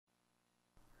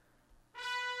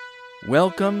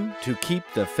Welcome to Keep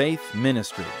the Faith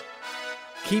Ministry.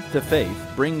 Keep the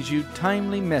Faith brings you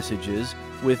timely messages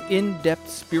with in-depth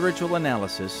spiritual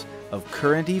analysis of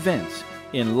current events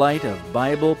in light of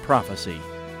Bible prophecy,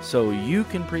 so you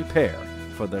can prepare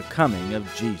for the coming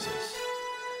of Jesus.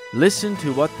 Listen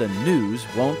to what the news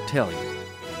won't tell you.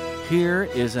 Here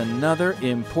is another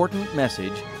important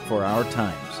message for our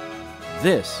times.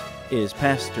 This is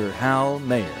Pastor Hal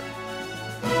Mayer.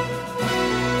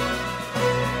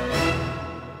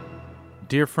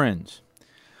 Dear friends,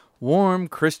 warm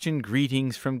Christian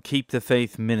greetings from Keep the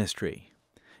Faith Ministry.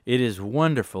 It is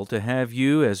wonderful to have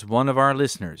you as one of our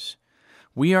listeners.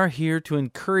 We are here to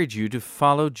encourage you to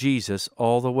follow Jesus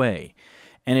all the way,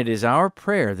 and it is our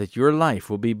prayer that your life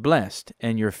will be blessed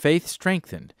and your faith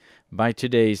strengthened by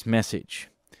today's message.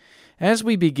 As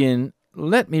we begin,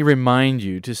 let me remind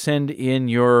you to send in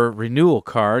your renewal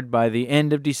card by the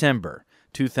end of December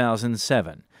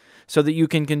 2007, so that you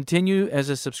can continue as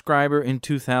a subscriber in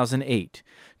 2008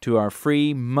 to our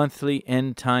free monthly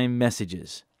end-time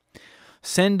messages.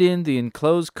 Send in the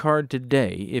enclosed card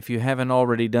today if you haven't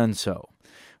already done so.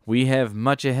 We have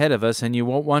much ahead of us, and you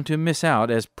won't want to miss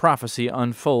out as prophecy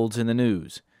unfolds in the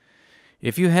news.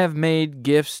 If you have made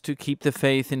gifts to Keep the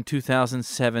Faith in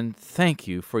 2007, thank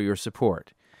you for your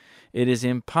support. It is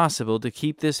impossible to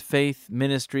keep this faith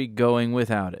ministry going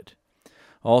without it.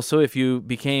 Also, if you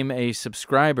became a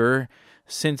subscriber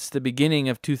since the beginning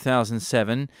of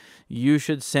 2007, you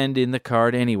should send in the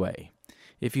card anyway.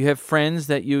 If you have friends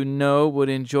that you know would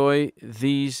enjoy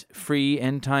these free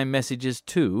end-time messages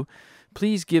too,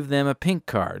 please give them a pink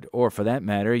card, or for that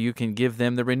matter, you can give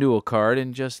them the renewal card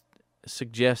and just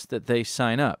suggest that they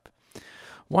sign up.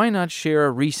 Why not share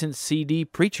a recent CD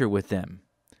preacher with them?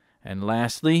 And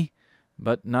lastly,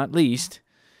 but not least,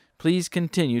 please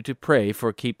continue to pray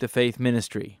for Keep the Faith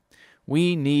Ministry.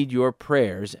 We need your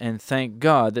prayers, and thank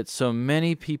God that so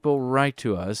many people write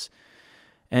to us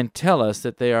and tell us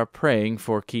that they are praying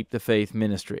for Keep the Faith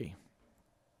Ministry.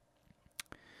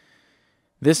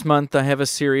 This month I have a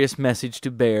serious message to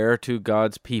bear to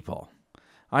God's people.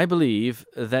 I believe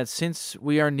that since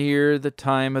we are near the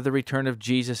time of the return of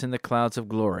Jesus in the clouds of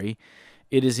glory,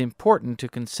 it is important to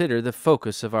consider the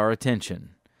focus of our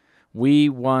attention. We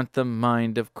want the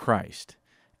mind of Christ,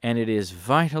 and it is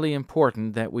vitally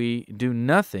important that we do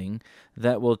nothing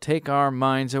that will take our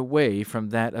minds away from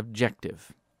that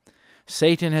objective.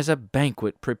 Satan has a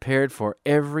banquet prepared for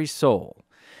every soul.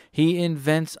 He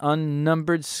invents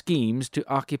unnumbered schemes to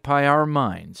occupy our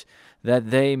minds,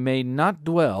 that they may not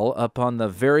dwell upon the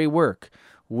very work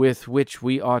with which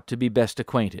we ought to be best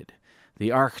acquainted.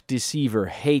 The arch-deceiver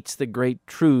hates the great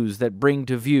truths that bring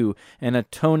to view an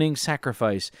atoning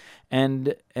sacrifice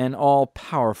and an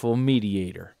all-powerful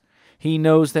mediator. He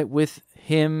knows that with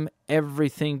him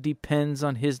everything depends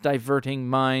on his diverting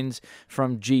minds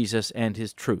from Jesus and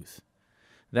his truth.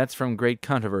 That's from Great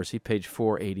Controversy, page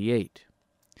 488.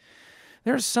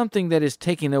 There's something that is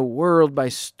taking the world by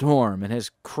storm and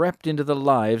has crept into the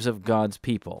lives of God's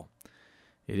people.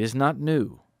 It is not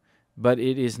new, but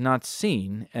it is not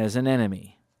seen as an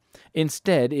enemy.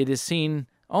 Instead, it is seen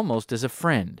almost as a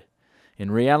friend.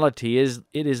 In reality,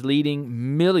 it is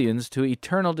leading millions to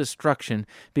eternal destruction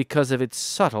because of its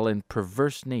subtle and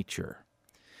perverse nature.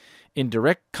 In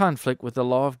direct conflict with the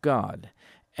law of God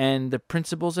and the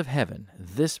principles of heaven,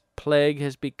 this plague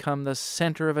has become the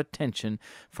center of attention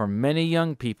for many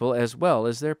young people as well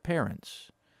as their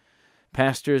parents.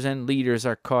 Pastors and leaders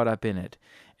are caught up in it,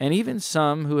 and even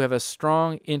some who have a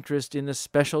strong interest in the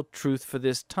special truth for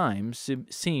this time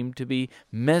seem to be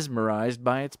mesmerized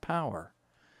by its power.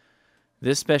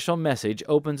 This special message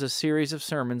opens a series of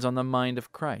sermons on the mind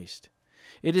of Christ.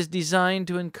 It is designed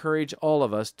to encourage all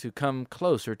of us to come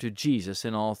closer to Jesus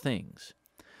in all things.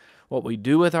 What we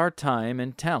do with our time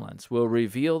and talents will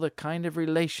reveal the kind of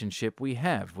relationship we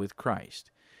have with Christ.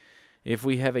 If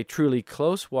we have a truly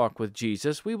close walk with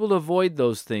Jesus, we will avoid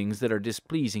those things that are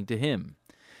displeasing to Him.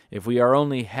 If we are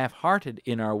only half-hearted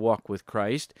in our walk with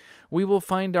Christ, we will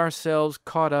find ourselves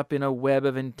caught up in a web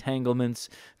of entanglements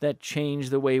that change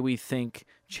the way we think,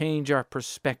 change our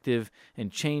perspective,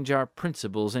 and change our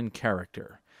principles and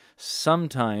character,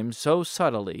 sometimes so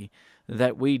subtly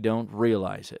that we don't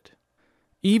realize it.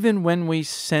 Even when we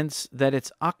sense that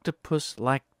its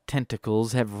octopus-like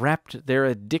tentacles have wrapped their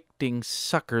addicting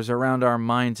suckers around our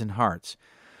minds and hearts,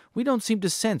 we don't seem to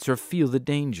sense or feel the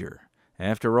danger.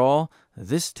 After all,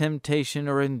 this temptation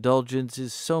or indulgence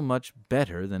is so much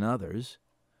better than others.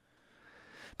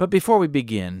 But before we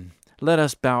begin, let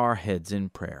us bow our heads in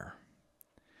prayer.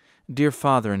 Dear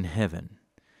Father in heaven,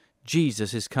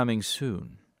 Jesus is coming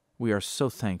soon. We are so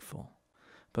thankful.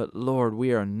 But Lord,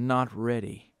 we are not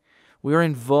ready. We are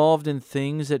involved in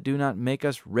things that do not make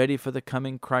us ready for the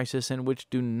coming crisis and which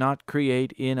do not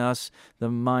create in us the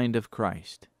mind of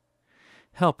Christ.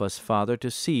 Help us, Father, to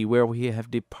see where we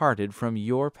have departed from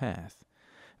your path.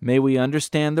 May we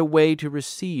understand the way to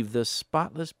receive the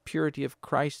spotless purity of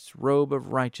Christ's robe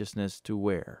of righteousness to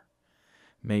wear.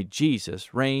 May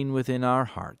Jesus reign within our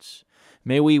hearts.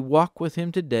 May we walk with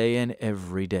him today and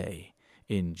every day.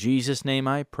 In Jesus' name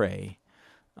I pray.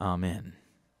 Amen.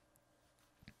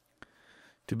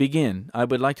 To begin, I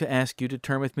would like to ask you to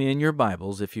turn with me in your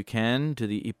Bibles, if you can, to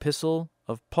the Epistle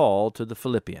of Paul to the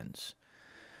Philippians.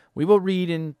 We will read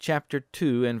in chapter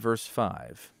 2 and verse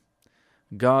 5.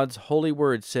 God's holy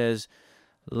word says,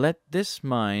 "Let this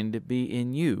mind be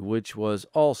in you, which was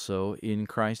also in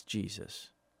Christ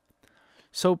Jesus."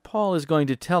 So Paul is going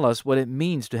to tell us what it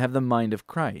means to have the mind of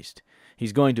Christ.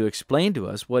 He's going to explain to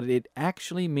us what it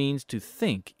actually means to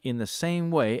think in the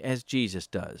same way as Jesus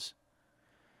does.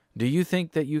 Do you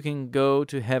think that you can go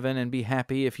to heaven and be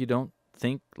happy if you don't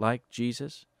think like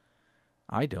Jesus?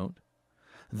 I don't.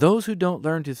 Those who don't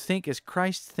learn to think as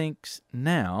Christ thinks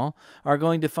now are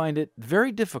going to find it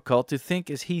very difficult to think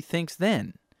as he thinks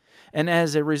then, and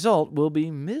as a result will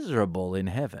be miserable in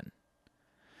heaven.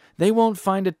 They won't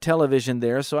find a television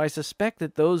there, so I suspect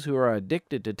that those who are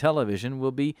addicted to television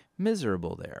will be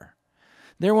miserable there.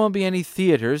 There won't be any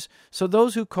theaters, so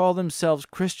those who call themselves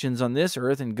Christians on this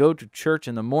earth and go to church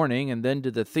in the morning and then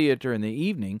to the theater in the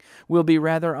evening will be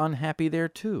rather unhappy there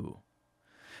too.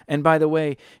 And by the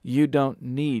way, you don't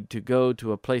need to go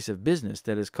to a place of business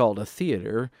that is called a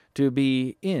theater to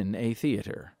be in a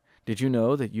theater. Did you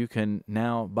know that you can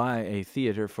now buy a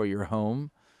theater for your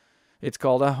home? It's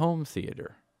called a home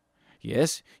theater.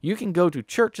 Yes, you can go to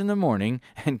church in the morning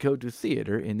and go to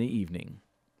theater in the evening.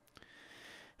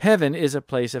 Heaven is a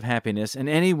place of happiness, and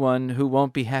anyone who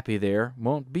won't be happy there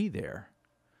won't be there.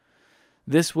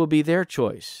 This will be their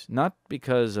choice, not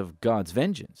because of God's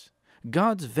vengeance.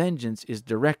 God's vengeance is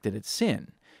directed at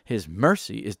sin. His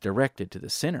mercy is directed to the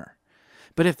sinner.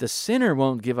 But if the sinner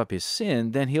won't give up his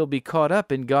sin, then he'll be caught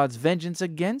up in God's vengeance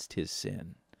against his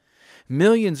sin.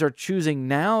 Millions are choosing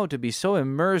now to be so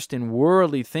immersed in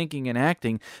worldly thinking and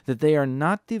acting that they are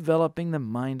not developing the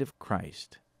mind of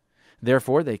Christ.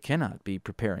 Therefore, they cannot be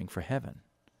preparing for heaven.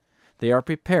 They are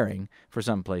preparing for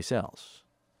someplace else.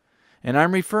 And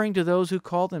I'm referring to those who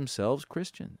call themselves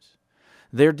Christians.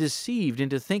 They're deceived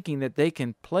into thinking that they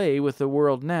can play with the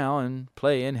world now and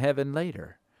play in heaven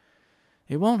later.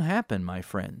 It won't happen, my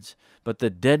friends, but the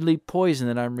deadly poison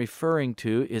that I'm referring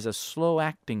to is a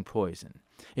slow-acting poison.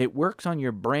 It works on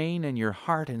your brain and your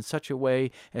heart in such a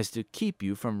way as to keep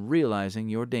you from realizing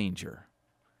your danger.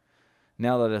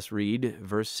 Now let us read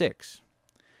verse 6.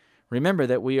 Remember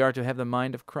that we are to have the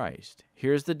mind of Christ.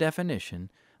 Here's the definition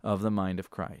of the mind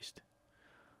of Christ.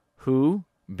 Who,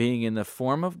 being in the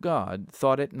form of God,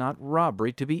 thought it not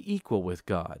robbery to be equal with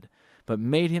God, but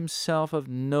made himself of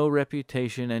no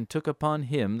reputation, and took upon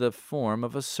him the form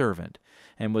of a servant,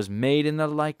 and was made in the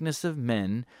likeness of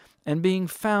men, and being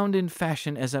found in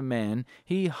fashion as a man,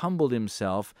 he humbled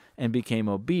himself, and became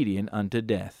obedient unto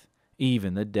death,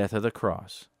 even the death of the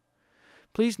cross.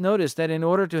 Please notice that in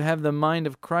order to have the mind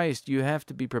of Christ, you have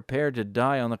to be prepared to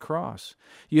die on the cross.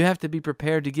 You have to be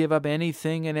prepared to give up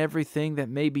anything and everything that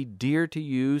may be dear to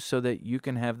you so that you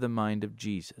can have the mind of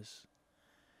Jesus.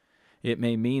 It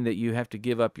may mean that you have to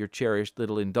give up your cherished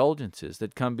little indulgences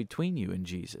that come between you and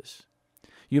Jesus.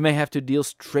 You may have to deal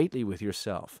straightly with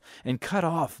yourself and cut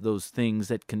off those things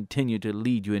that continue to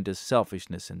lead you into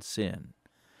selfishness and sin.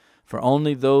 For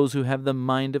only those who have the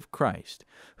mind of Christ,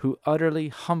 who utterly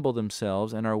humble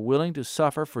themselves and are willing to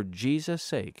suffer for Jesus'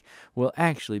 sake, will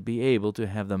actually be able to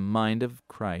have the mind of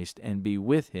Christ and be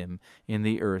with him in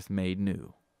the earth made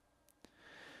new.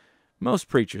 Most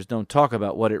preachers don't talk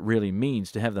about what it really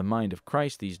means to have the mind of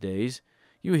Christ these days.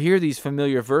 You hear these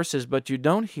familiar verses, but you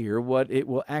don't hear what it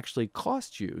will actually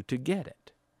cost you to get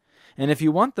it. And if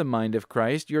you want the mind of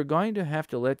Christ, you're going to have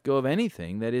to let go of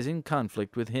anything that is in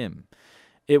conflict with him.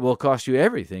 It will cost you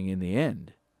everything in the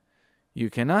end. You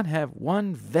cannot have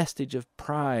one vestige of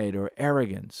pride or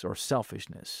arrogance or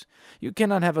selfishness. You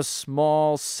cannot have a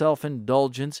small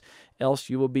self-indulgence, else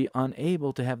you will be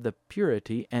unable to have the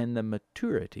purity and the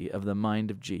maturity of the mind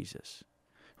of Jesus.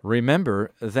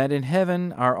 Remember that in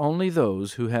heaven are only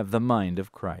those who have the mind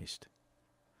of Christ.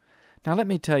 Now let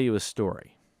me tell you a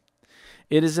story.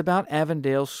 It is about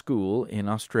Avondale School in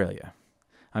Australia.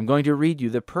 I'm going to read you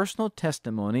the personal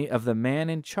testimony of the man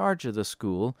in charge of the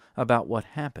school about what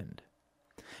happened.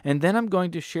 And then I'm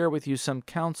going to share with you some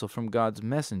counsel from God's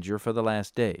messenger for the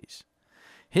last days.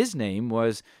 His name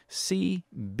was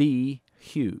C.B.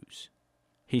 Hughes.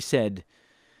 He said,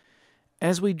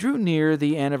 As we drew near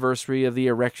the anniversary of the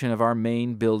erection of our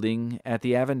main building at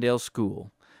the Avondale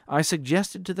School, I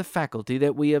suggested to the faculty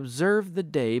that we observe the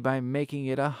day by making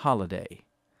it a holiday.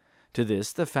 To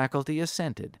this the faculty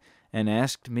assented, and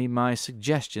asked me my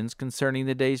suggestions concerning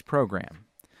the day's program.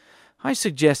 I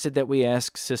suggested that we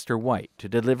ask Sister White to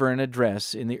deliver an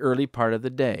address in the early part of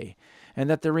the day, and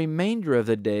that the remainder of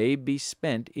the day be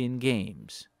spent in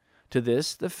games. To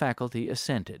this the faculty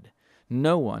assented,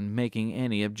 no one making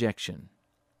any objection.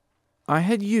 I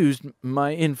had used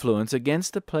my influence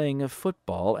against the playing of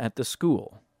football at the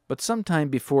school, but some time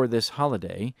before this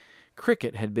holiday,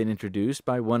 cricket had been introduced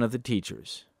by one of the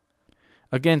teachers.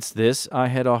 Against this I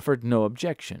had offered no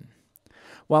objection.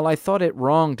 While I thought it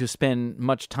wrong to spend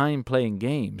much time playing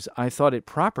games, I thought it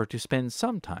proper to spend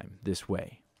some time this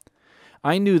way.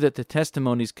 I knew that the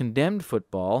testimonies condemned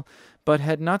football, but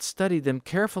had not studied them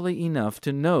carefully enough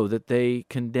to know that they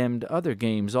condemned other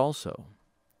games also.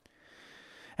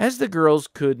 As the girls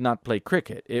could not play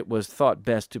cricket, it was thought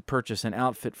best to purchase an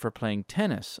outfit for playing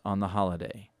tennis on the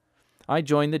holiday. I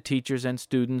joined the teachers and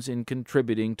students in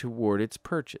contributing toward its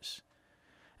purchase.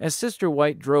 As Sister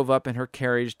White drove up in her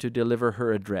carriage to deliver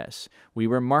her address, we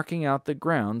were marking out the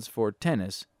grounds for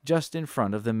tennis just in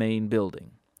front of the main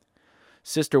building.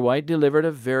 Sister White delivered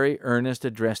a very earnest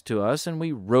address to us, and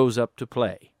we rose up to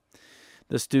play.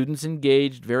 The students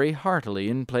engaged very heartily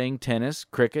in playing tennis,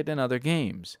 cricket, and other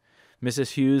games.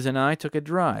 Mrs. Hughes and I took a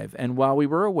drive, and while we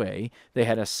were away, they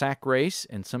had a sack race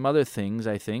and some other things,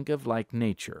 I think, of like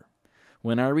nature.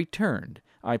 When I returned,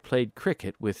 I played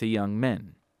cricket with the young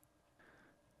men.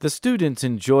 The students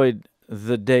enjoyed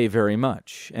the day very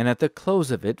much, and at the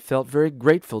close of it felt very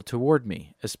grateful toward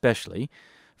me, especially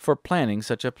for planning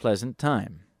such a pleasant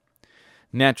time.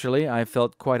 Naturally, I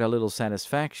felt quite a little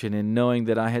satisfaction in knowing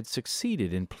that I had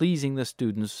succeeded in pleasing the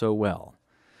students so well.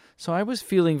 So I was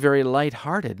feeling very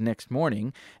light-hearted next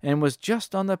morning, and was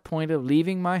just on the point of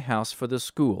leaving my house for the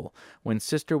school, when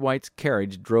Sister White's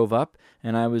carriage drove up,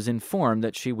 and I was informed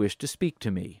that she wished to speak to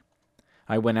me.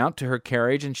 I went out to her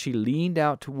carriage, and she leaned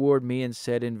out toward me and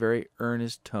said in very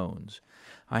earnest tones,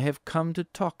 "I have come to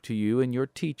talk to you and your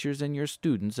teachers and your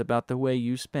students about the way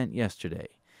you spent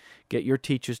yesterday. Get your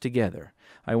teachers together.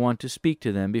 I want to speak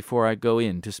to them before I go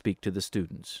in to speak to the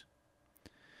students."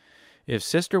 If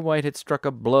Sister White had struck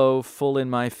a blow full in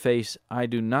my face, I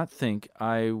do not think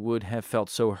I would have felt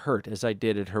so hurt as I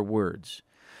did at her words.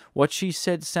 What she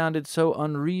said sounded so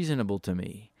unreasonable to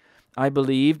me. I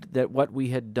believed that what we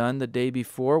had done the day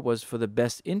before was for the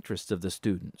best interest of the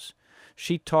students.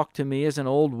 She talked to me as an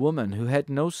old woman who had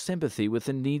no sympathy with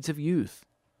the needs of youth.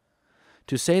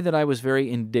 To say that I was very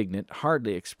indignant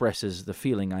hardly expresses the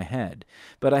feeling I had,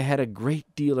 but I had a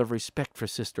great deal of respect for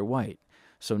Sister White.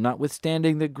 So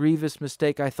notwithstanding the grievous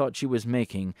mistake I thought she was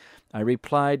making, I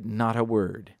replied not a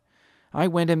word. I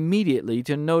went immediately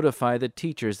to notify the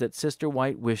teachers that Sister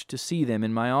White wished to see them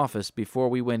in my office before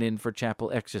we went in for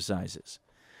chapel exercises.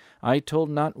 I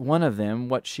told not one of them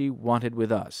what she wanted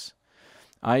with us.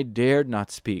 I dared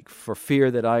not speak, for fear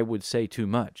that I would say too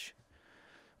much.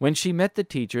 When she met the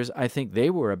teachers, I think they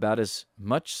were about as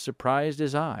much surprised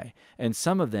as I, and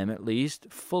some of them, at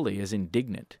least, fully as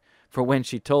indignant. For when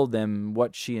she told them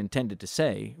what she intended to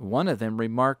say, one of them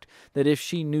remarked that if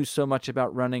she knew so much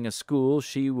about running a school,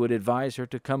 she would advise her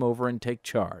to come over and take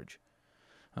charge.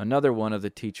 Another one of the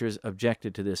teachers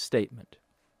objected to this statement.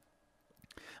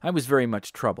 I was very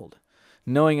much troubled,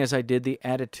 knowing as I did the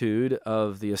attitude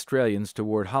of the Australians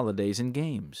toward holidays and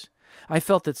games. I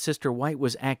felt that Sister White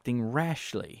was acting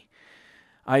rashly.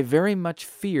 I very much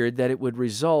feared that it would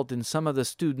result in some of the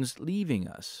students leaving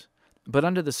us. But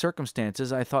under the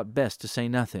circumstances I thought best to say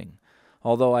nothing,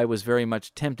 although I was very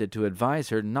much tempted to advise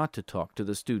her not to talk to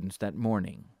the students that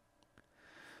morning.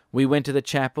 We went to the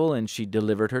chapel, and she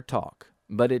delivered her talk,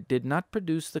 but it did not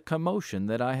produce the commotion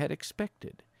that I had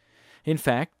expected. In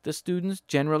fact, the students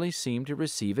generally seemed to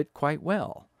receive it quite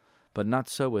well, but not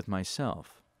so with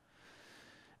myself.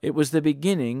 It was the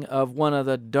beginning of one of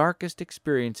the darkest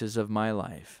experiences of my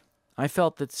life. I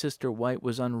felt that Sister White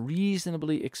was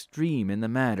unreasonably extreme in the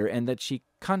matter, and that she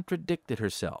contradicted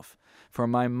herself, for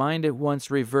my mind at once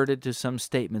reverted to some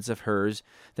statements of hers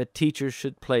that teachers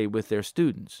should play with their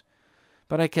students.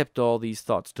 But I kept all these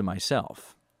thoughts to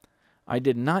myself. I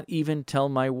did not even tell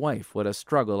my wife what a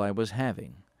struggle I was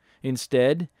having.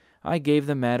 Instead, I gave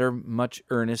the matter much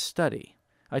earnest study.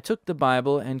 I took the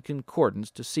Bible and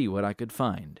concordance to see what I could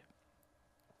find.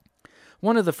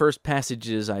 One of the first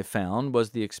passages I found was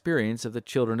the experience of the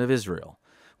children of Israel,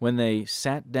 when they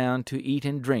sat down to eat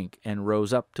and drink and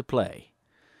rose up to play.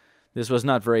 This was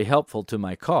not very helpful to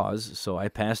my cause, so I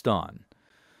passed on.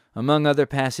 Among other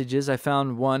passages, I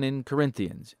found one in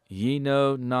Corinthians. Ye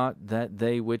know not that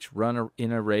they which run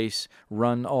in a race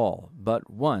run all, but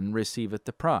one receiveth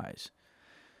the prize.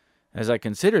 As I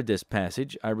considered this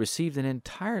passage, I received an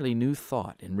entirely new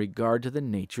thought in regard to the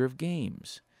nature of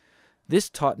games. This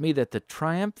taught me that the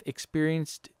triumph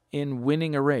experienced in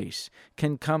winning a race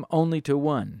can come only to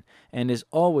one, and is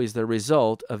always the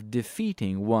result of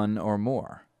defeating one or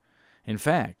more. In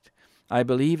fact, I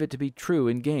believe it to be true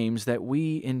in games that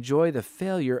we enjoy the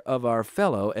failure of our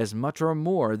fellow as much or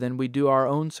more than we do our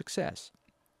own success.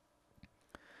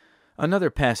 Another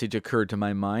passage occurred to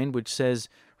my mind which says,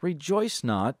 Rejoice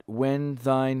not when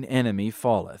thine enemy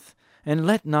falleth, and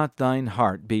let not thine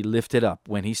heart be lifted up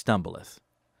when he stumbleth.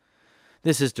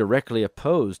 This is directly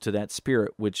opposed to that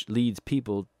spirit which leads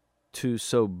people to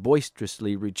so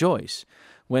boisterously rejoice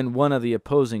when one of the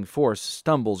opposing force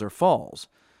stumbles or falls,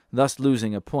 thus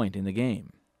losing a point in the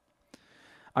game.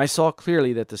 I saw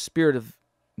clearly that the spirit of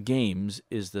games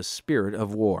is the spirit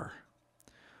of war.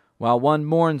 While one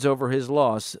mourns over his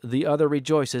loss, the other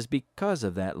rejoices because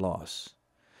of that loss.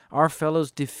 Our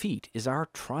fellow's defeat is our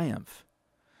triumph.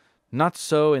 Not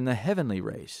so in the heavenly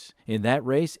race. In that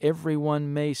race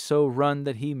everyone may so run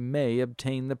that he may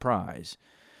obtain the prize.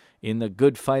 In the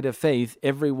good fight of faith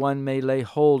everyone may lay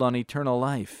hold on eternal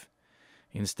life.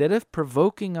 Instead of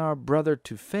provoking our brother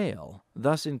to fail,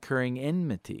 thus incurring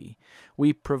enmity,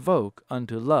 we provoke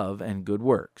unto love and good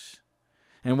works.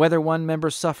 And whether one member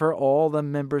suffer, all the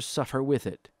members suffer with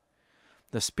it.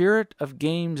 The spirit of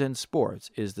games and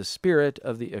sports is the spirit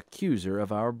of the accuser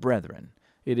of our brethren.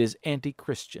 It is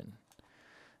anti-Christian.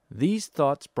 These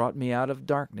thoughts brought me out of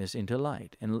darkness into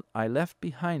light, and I left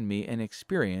behind me an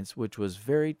experience which was a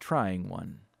very trying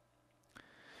one.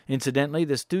 Incidentally,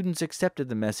 the students accepted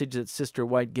the message that Sister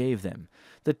White gave them.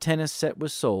 The tennis set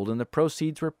was sold, and the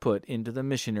proceeds were put into the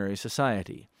missionary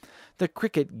society. The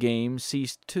cricket game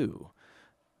ceased too.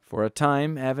 For a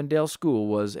time, Avondale School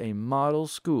was a model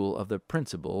school of the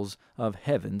principles of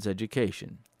heaven's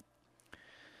education.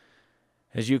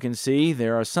 As you can see,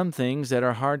 there are some things that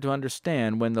are hard to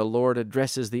understand when the Lord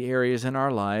addresses the areas in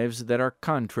our lives that are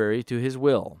contrary to His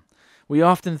will. We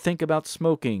often think about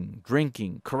smoking,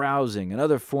 drinking, carousing, and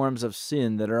other forms of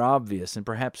sin that are obvious and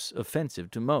perhaps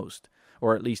offensive to most,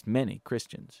 or at least many,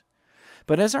 Christians.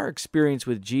 But as our experience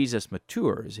with Jesus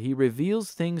matures, He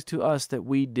reveals things to us that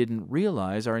we didn't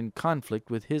realize are in conflict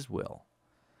with His will.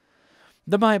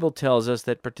 The Bible tells us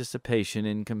that participation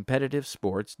in competitive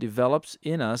sports develops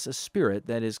in us a spirit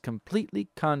that is completely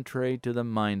contrary to the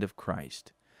mind of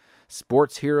Christ.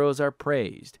 Sports heroes are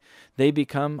praised. They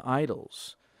become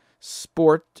idols.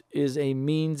 Sport is a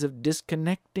means of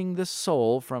disconnecting the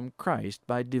soul from Christ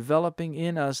by developing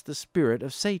in us the spirit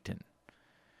of Satan.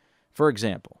 For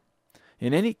example,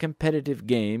 in any competitive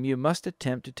game you must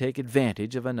attempt to take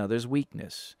advantage of another's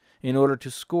weakness in order to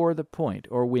score the point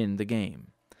or win the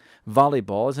game.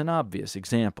 Volleyball is an obvious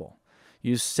example.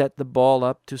 You set the ball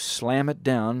up to slam it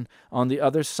down on the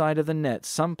other side of the net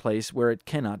someplace where it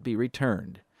cannot be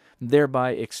returned,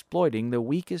 thereby exploiting the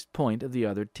weakest point of the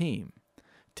other team.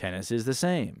 Tennis is the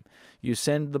same. You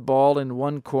send the ball in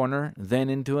one corner, then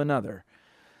into another,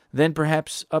 then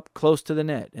perhaps up close to the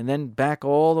net, and then back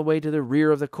all the way to the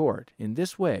rear of the court. In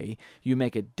this way, you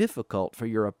make it difficult for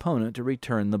your opponent to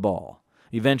return the ball.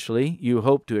 Eventually, you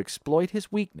hope to exploit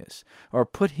his weakness, or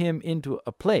put him into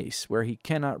a place where he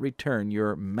cannot return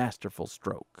your masterful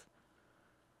stroke.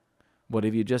 What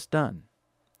have you just done?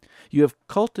 You have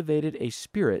cultivated a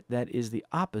spirit that is the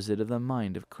opposite of the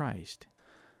mind of Christ.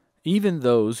 Even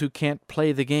those who can't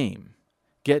play the game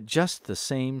get just the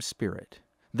same spirit.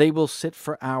 They will sit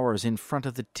for hours in front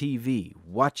of the TV,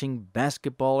 watching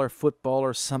basketball or football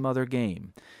or some other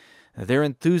game. Their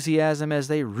enthusiasm as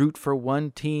they root for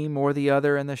one team or the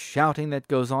other, and the shouting that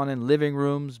goes on in living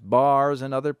rooms, bars,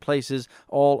 and other places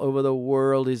all over the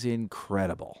world is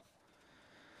incredible.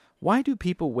 Why do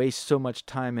people waste so much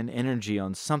time and energy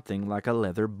on something like a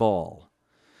leather ball?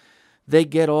 They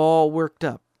get all worked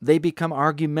up. They become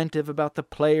argumentative about the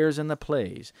players and the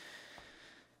plays.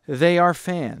 They are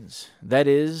fans, that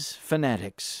is,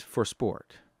 fanatics for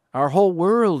sport. Our whole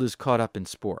world is caught up in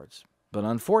sports, but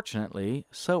unfortunately,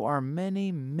 so are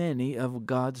many, many of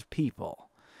God's people.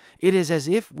 It is as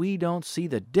if we don't see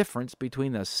the difference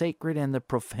between the sacred and the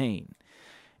profane.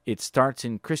 It starts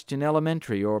in Christian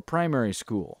elementary or primary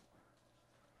school.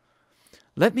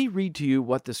 Let me read to you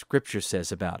what the Scripture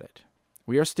says about it.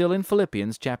 We are still in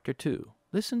Philippians chapter 2.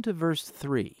 Listen to verse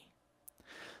 3.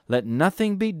 Let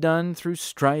nothing be done through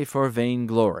strife or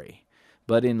vainglory,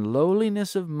 but in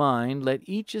lowliness of mind let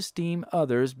each esteem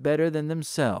others better than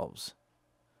themselves.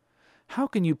 How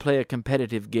can you play a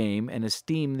competitive game and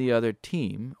esteem the other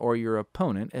team or your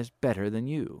opponent as better than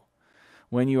you,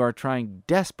 when you are trying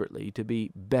desperately to be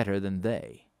better than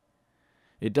they?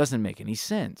 It doesn't make any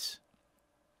sense.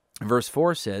 Verse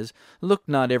 4 says, "Look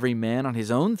not every man on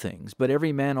his own things, but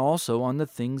every man also on the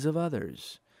things of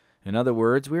others." In other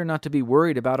words, we are not to be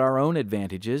worried about our own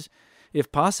advantages.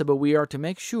 If possible, we are to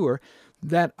make sure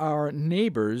that our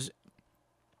neighbors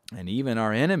and even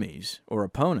our enemies or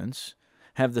opponents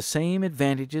have the same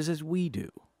advantages as we do.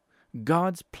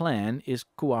 God's plan is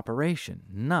cooperation,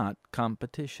 not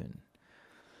competition.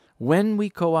 When we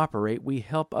cooperate, we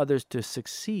help others to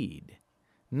succeed,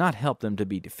 not help them to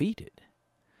be defeated.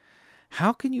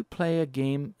 How can you play a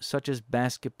game such as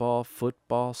basketball,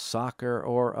 football, soccer,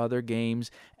 or other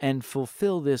games and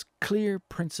fulfill this clear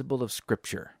principle of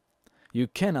Scripture? You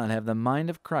cannot have the mind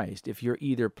of Christ if you're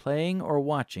either playing or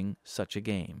watching such a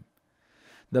game.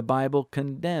 The Bible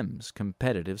condemns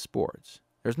competitive sports.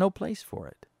 There's no place for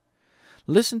it.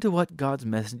 Listen to what God's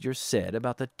messenger said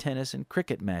about the tennis and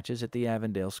cricket matches at the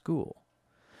Avondale School.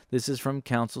 This is from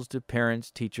Counsels to Parents,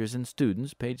 Teachers, and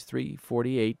Students, page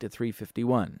 348 to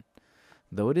 351.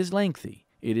 Though it is lengthy,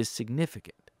 it is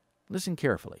significant. Listen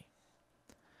carefully.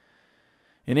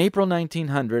 In April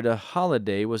 1900, a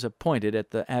holiday was appointed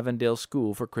at the Avondale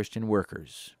School for Christian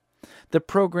Workers. The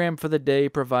program for the day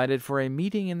provided for a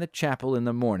meeting in the chapel in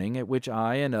the morning, at which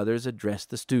I and others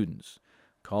addressed the students,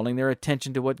 calling their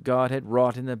attention to what God had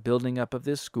wrought in the building up of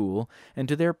this school and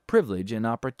to their privilege and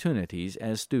opportunities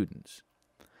as students.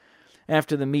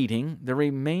 After the meeting, the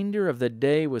remainder of the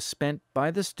day was spent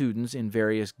by the students in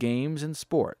various games and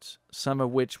sports, some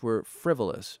of which were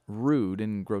frivolous, rude,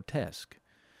 and grotesque.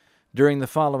 During the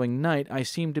following night, I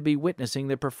seemed to be witnessing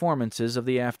the performances of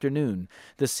the afternoon.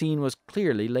 The scene was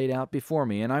clearly laid out before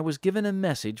me, and I was given a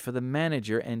message for the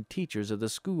manager and teachers of the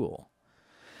school.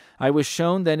 I was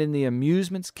shown that in the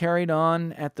amusements carried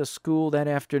on at the school that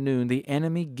afternoon, the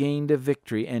enemy gained a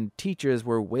victory, and teachers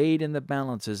were weighed in the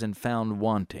balances and found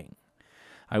wanting.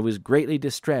 I was greatly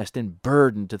distressed and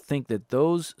burdened to think that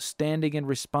those standing in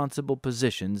responsible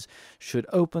positions should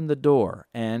open the door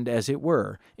and, as it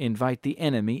were, invite the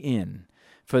enemy in.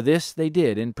 For this they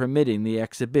did in permitting the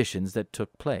exhibitions that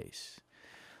took place.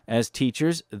 As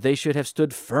teachers, they should have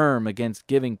stood firm against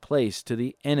giving place to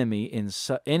the enemy in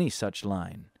any such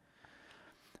line.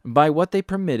 By what they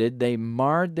permitted, they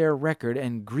marred their record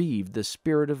and grieved the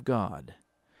Spirit of God.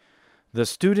 The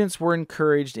students were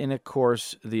encouraged in a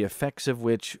course the effects of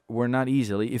which were not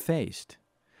easily effaced.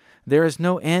 There is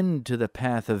no end to the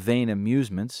path of vain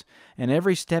amusements, and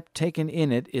every step taken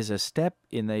in it is a step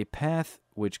in a path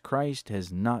which Christ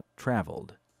has not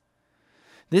traveled.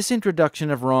 This introduction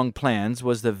of wrong plans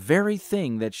was the very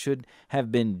thing that should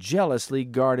have been jealously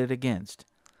guarded against.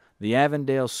 The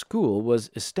Avondale School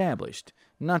was established,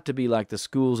 not to be like the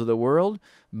schools of the world,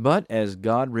 but, as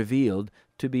God revealed,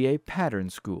 to be a pattern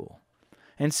school.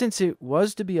 And since it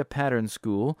was to be a pattern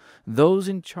school, those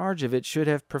in charge of it should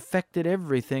have perfected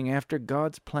everything after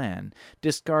God's plan,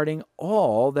 discarding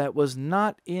all that was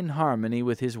not in harmony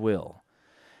with His will.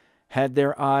 Had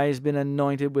their eyes been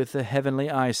anointed with the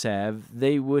heavenly eye salve,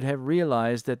 they would have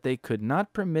realized that they could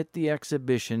not permit the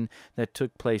exhibition that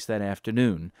took place that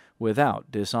afternoon without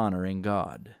dishonoring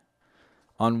God.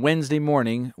 On Wednesday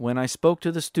morning, when I spoke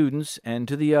to the students and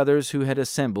to the others who had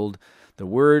assembled, the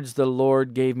words the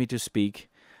Lord gave me to speak,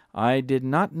 I did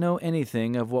not know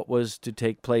anything of what was to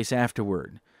take place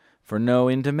afterward, for no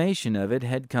intimation of it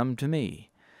had come to me.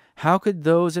 How could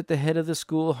those at the head of the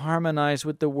school harmonize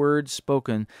with the words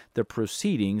spoken the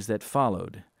proceedings that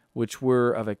followed, which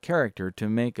were of a character to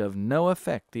make of no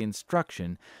effect the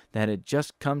instruction that had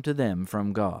just come to them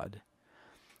from God?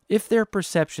 If their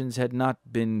perceptions had not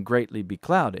been greatly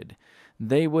beclouded,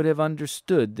 they would have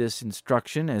understood this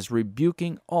instruction as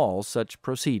rebuking all such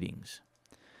proceedings.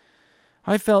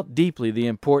 I felt deeply the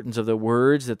importance of the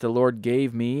words that the Lord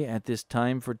gave me at this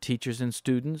time for teachers and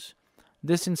students.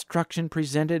 This instruction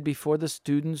presented before the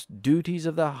students duties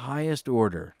of the highest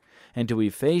order, and to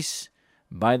efface,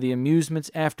 by the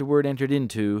amusements afterward entered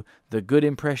into, the good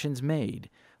impressions made,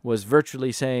 was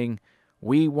virtually saying,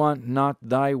 "We want not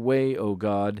thy way, O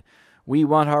God. We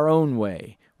want our own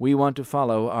way. We want to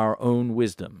follow our own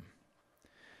wisdom."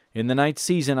 In the night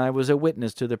season I was a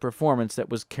witness to the performance that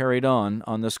was carried on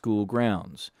the school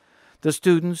grounds. The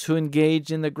students who engaged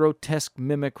in the grotesque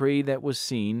mimicry that was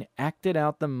seen acted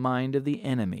out the mind of the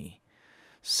enemy,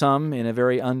 some in a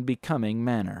very unbecoming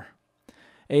manner.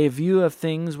 A view of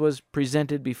things was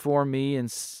presented before me in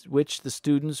which the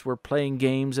students were playing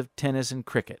games of tennis and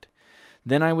cricket.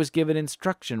 Then I was given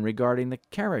instruction regarding the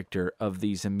character of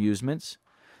these amusements.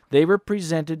 They were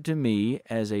presented to me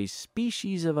as a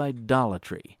species of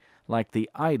idolatry, like the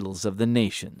idols of the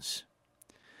nations.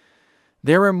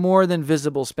 There were more than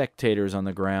visible spectators on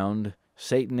the ground.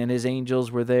 Satan and his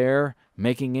angels were there,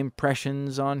 making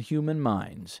impressions on human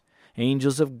minds.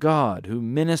 Angels of God, who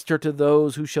minister to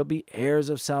those who shall be heirs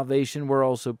of salvation, were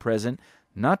also present,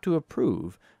 not to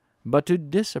approve, but to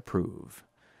disapprove.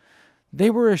 They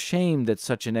were ashamed that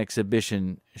such an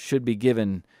exhibition should be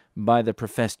given by the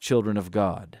professed children of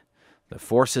God. The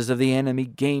forces of the enemy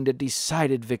gained a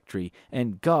decided victory,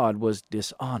 and God was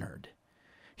dishonored.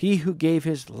 He who gave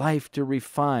his life to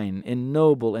refine,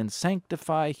 ennoble, and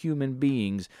sanctify human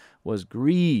beings was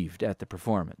grieved at the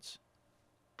performance.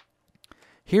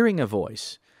 Hearing a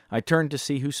voice, I turned to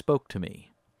see who spoke to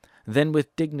me. Then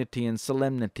with dignity and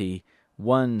solemnity,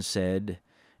 one said,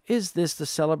 "Is this the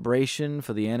celebration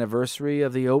for the anniversary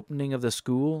of the opening of the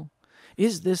school?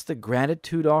 Is this the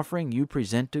gratitude offering you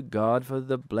present to God for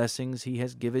the blessings He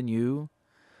has given you?"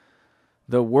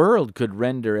 The world could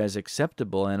render as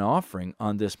acceptable an offering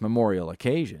on this memorial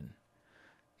occasion.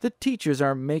 The teachers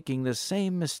are making the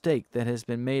same mistake that has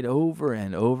been made over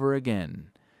and over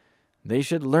again. They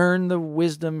should learn the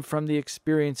wisdom from the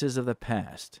experiences of the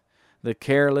past. The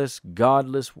careless,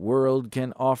 godless world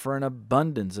can offer an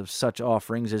abundance of such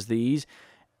offerings as these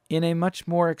in a much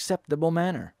more acceptable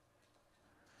manner.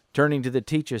 Turning to the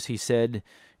teachers, he said,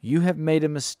 "You have made a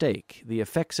mistake, the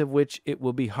effects of which it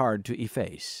will be hard to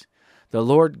efface. The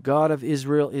Lord God of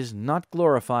Israel is not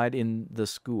glorified in the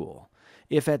school.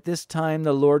 If at this time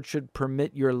the Lord should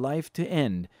permit your life to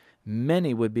end,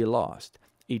 many would be lost,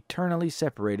 eternally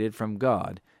separated from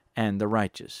God and the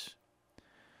righteous."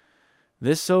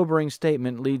 This sobering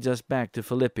statement leads us back to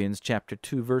Philippians chapter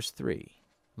 2, verse 3.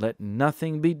 "Let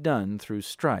nothing be done through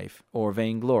strife or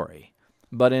vainglory,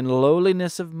 but in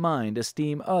lowliness of mind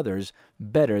esteem others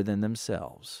better than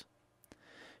themselves."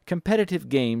 Competitive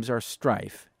games are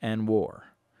strife and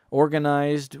war,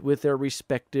 organized with their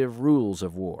respective rules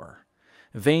of war.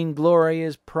 Vainglory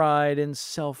is pride and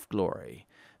self-glory.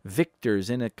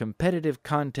 Victors in a competitive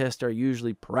contest are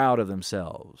usually proud of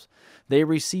themselves. They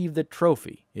receive the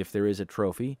trophy, if there is a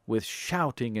trophy, with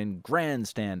shouting and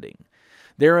grandstanding.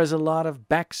 There is a lot of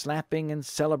backslapping and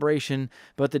celebration,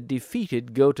 but the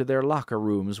defeated go to their locker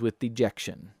rooms with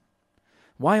dejection.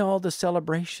 Why all the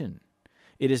celebration?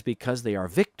 It is because they are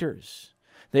victors.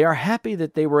 They are happy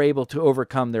that they were able to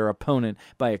overcome their opponent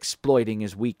by exploiting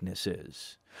his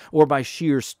weaknesses, or by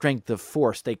sheer strength of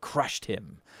force they crushed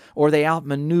him, or they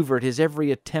outmaneuvered his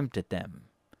every attempt at them.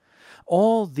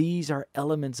 All these are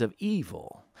elements of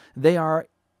evil. They are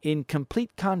in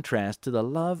complete contrast to the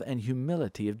love and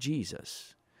humility of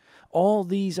Jesus. All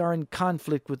these are in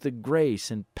conflict with the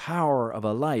grace and power of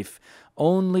a life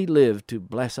only lived to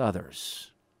bless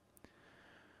others.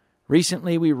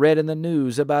 Recently we read in the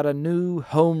news about a new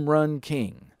home run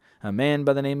king, a man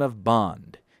by the name of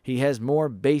Bond. He has more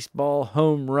baseball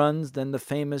home runs than the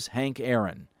famous Hank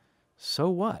Aaron. So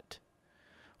what?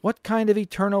 What kind of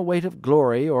eternal weight of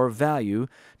glory or value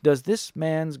does this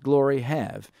man's glory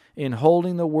have in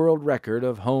holding the world record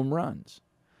of home runs?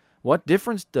 What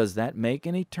difference does that make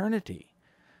in eternity?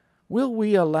 Will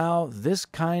we allow this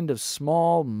kind of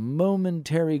small,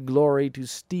 momentary glory to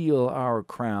steal our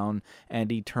crown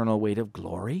and eternal weight of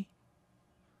glory?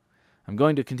 I'm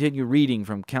going to continue reading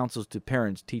from Counsels to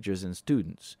Parents, Teachers, and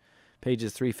Students,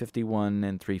 pages 351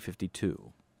 and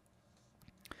 352.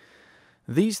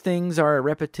 These things are a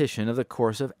repetition of the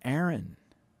course of Aaron,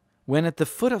 when at the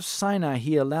foot of Sinai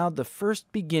he allowed the first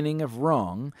beginning of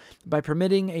wrong by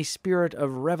permitting a spirit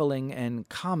of reveling and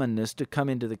commonness to come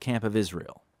into the camp of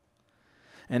Israel.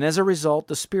 And as a result,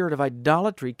 the spirit of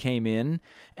idolatry came in,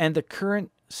 and the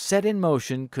current set in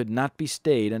motion could not be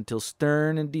stayed until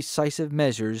stern and decisive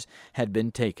measures had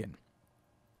been taken.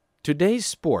 Today's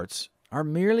sports are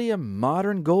merely a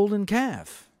modern golden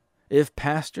calf. If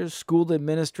pastors, school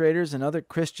administrators, and other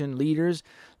Christian leaders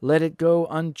let it go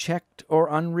unchecked or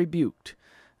unrebuked,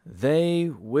 they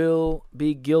will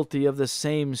be guilty of the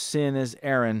same sin as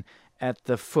Aaron at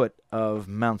the foot of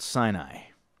Mount Sinai.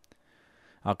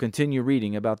 I'll continue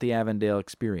reading about the Avondale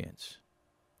experience.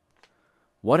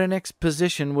 What an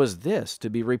exposition was this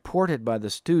to be reported by the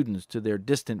students to their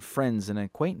distant friends and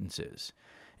acquaintances.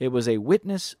 It was a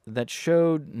witness that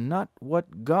showed not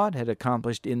what God had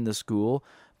accomplished in the school,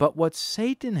 but what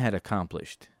Satan had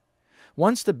accomplished.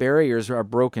 Once the barriers are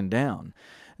broken down,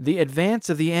 the advance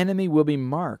of the enemy will be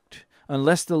marked,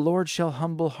 unless the Lord shall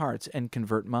humble hearts and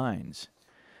convert minds.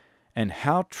 And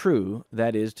how true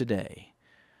that is today.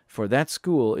 For that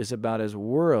school is about as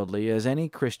worldly as any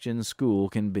Christian school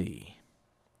can be.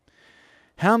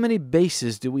 How many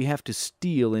bases do we have to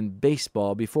steal in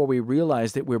baseball before we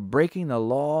realize that we're breaking the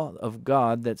law of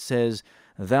God that says,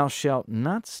 "Thou shalt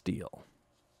not steal"?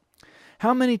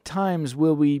 How many times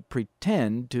will we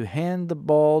pretend to hand the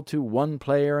ball to one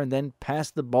player and then pass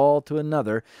the ball to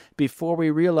another before we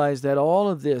realize that all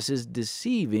of this is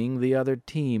deceiving the other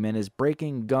team and is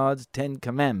breaking God's 10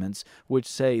 Commandments, which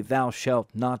say, "Thou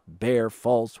shalt not bear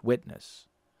false witness"?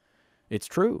 It's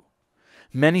true.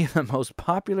 Many of the most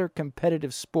popular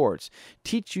competitive sports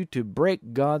teach you to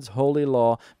break God's holy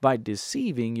law by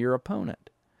deceiving your opponent.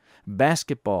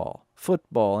 Basketball,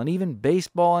 football, and even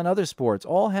baseball and other sports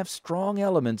all have strong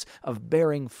elements of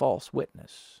bearing false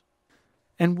witness.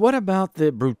 And what about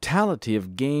the brutality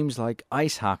of games like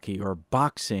ice hockey or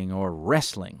boxing or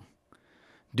wrestling?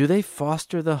 Do they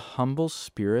foster the humble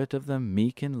spirit of the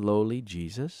meek and lowly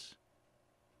Jesus?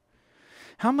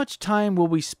 How much time will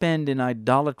we spend in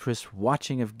idolatrous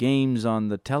watching of games on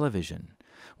the television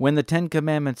when the 10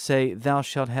 Commandments say, "Thou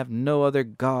shalt have no other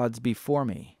gods before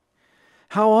me"?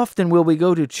 How often will we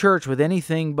go to church with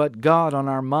anything but God on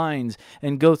our minds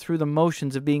and go through the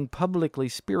motions of being publicly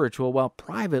spiritual while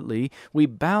privately we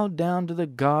bow down to the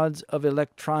gods of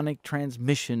electronic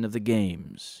transmission of the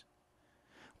games?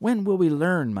 When will we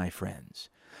learn, my friends?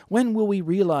 When will we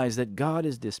realize that God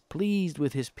is displeased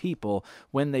with His people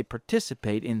when they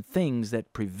participate in things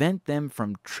that prevent them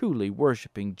from truly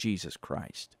worshiping Jesus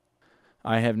Christ?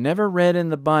 I have never read in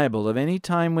the Bible of any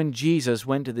time when Jesus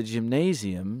went to the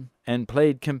gymnasium and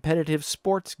played competitive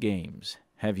sports games.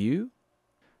 Have you?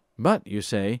 But, you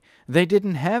say, they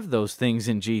didn't have those things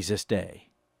in Jesus' day.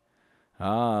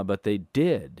 Ah, but they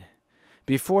did.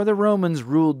 Before the Romans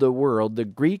ruled the world, the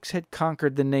Greeks had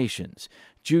conquered the nations.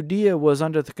 Judea was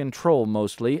under the control,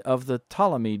 mostly, of the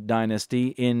Ptolemy dynasty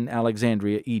in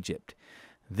Alexandria, Egypt.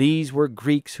 These were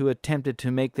Greeks who attempted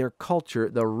to make their culture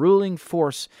the ruling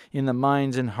force in the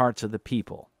minds and hearts of the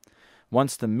people.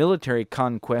 Once the military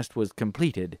conquest was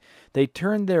completed, they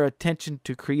turned their attention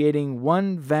to creating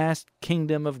one vast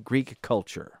kingdom of Greek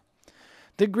culture.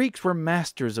 The Greeks were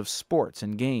masters of sports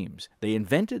and games. They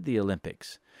invented the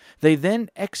Olympics. They then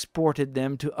exported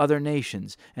them to other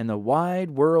nations, and the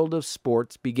wide world of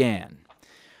sports began.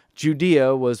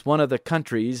 Judea was one of the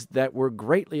countries that were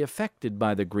greatly affected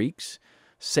by the Greeks.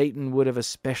 Satan would have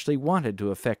especially wanted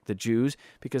to affect the Jews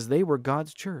because they were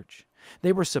God's church.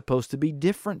 They were supposed to be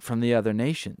different from the other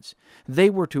nations.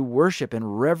 They were to worship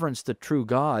and reverence the true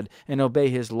God and obey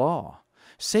His law.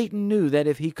 Satan knew that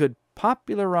if he could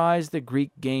popularize the Greek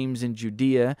games in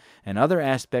Judea and other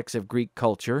aspects of Greek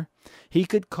culture, he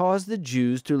could cause the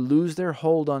Jews to lose their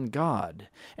hold on God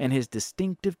and His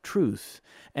distinctive truth,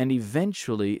 and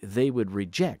eventually they would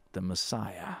reject the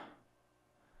Messiah.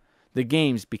 The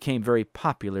games became very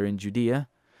popular in Judea.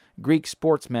 Greek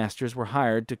sportsmasters were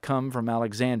hired to come from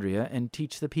Alexandria and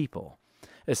teach the people,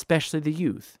 especially the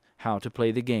youth, how to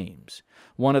play the games.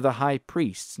 One of the high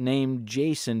priests, named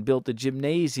Jason, built a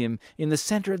gymnasium in the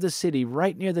center of the city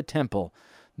right near the temple.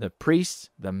 The priests,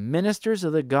 the ministers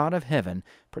of the God of heaven,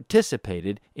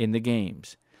 participated in the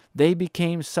games. They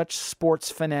became such sports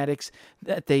fanatics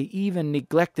that they even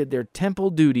neglected their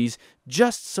temple duties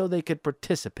just so they could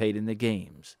participate in the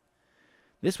games.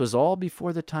 This was all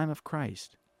before the time of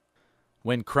Christ.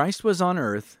 When Christ was on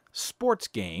earth, sports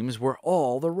games were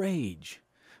all the rage.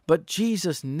 But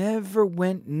Jesus never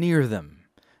went near them.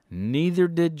 Neither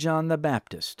did John the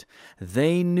Baptist.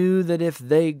 They knew that if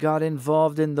they got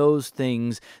involved in those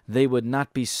things, they would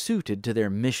not be suited to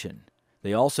their mission.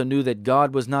 They also knew that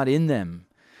God was not in them.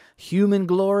 Human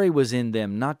glory was in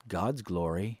them, not God's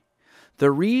glory.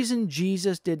 The reason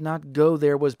Jesus did not go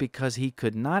there was because He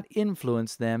could not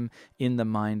influence them in the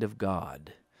mind of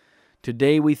God.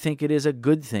 Today we think it is a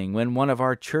good thing when one of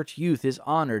our church youth is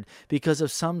honored because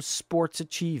of some sports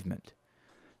achievement.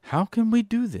 How can we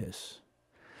do this?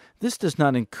 This does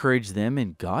not encourage them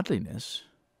in godliness.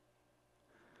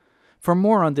 For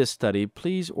more on this study,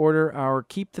 please order our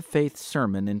Keep the Faith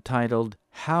sermon entitled,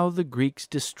 "How the Greeks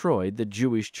Destroyed the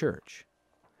Jewish Church."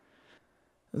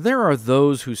 There are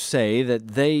those who say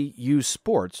that they use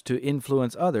sports to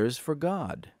influence others for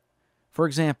God. For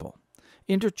example,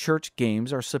 interchurch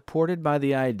games are supported by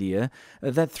the idea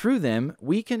that through them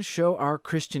we can show our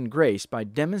Christian grace by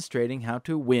demonstrating how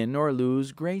to win or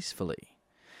lose gracefully.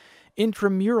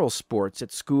 Intramural sports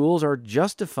at schools are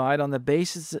justified on the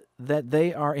basis that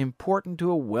they are important to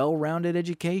a well-rounded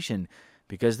education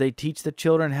because they teach the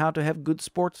children how to have good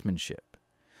sportsmanship.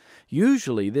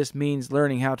 Usually this means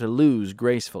learning how to lose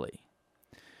gracefully.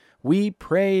 We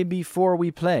pray before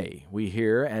we play, we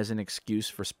hear as an excuse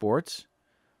for sports.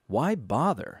 Why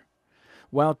bother?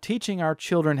 While teaching our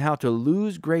children how to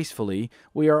lose gracefully,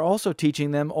 we are also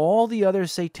teaching them all the other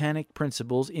satanic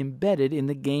principles embedded in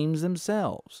the games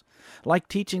themselves, like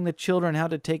teaching the children how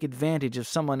to take advantage of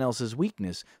someone else's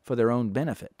weakness for their own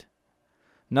benefit.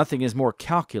 Nothing is more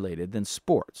calculated than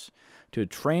sports to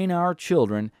train our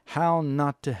children how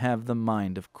not to have the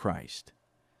mind of Christ.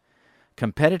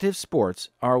 Competitive sports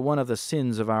are one of the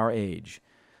sins of our age.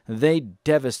 They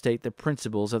devastate the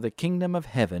principles of the kingdom of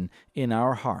heaven in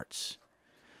our hearts.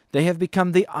 They have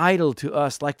become the idol to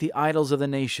us like the idols of the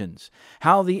nations.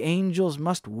 How the angels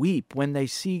must weep when they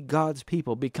see God's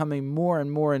people becoming more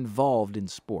and more involved in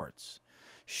sports.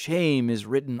 Shame is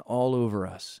written all over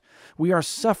us. We are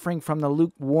suffering from the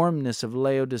lukewarmness of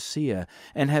Laodicea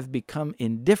and have become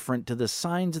indifferent to the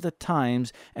signs of the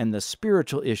times and the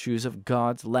spiritual issues of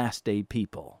God's last-day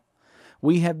people.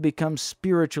 We have become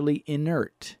spiritually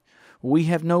inert. We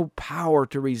have no power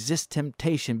to resist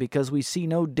temptation because we see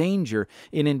no danger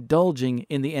in indulging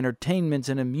in the entertainments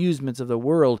and amusements of the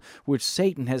world which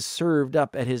Satan has served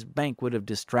up at his banquet of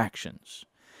distractions.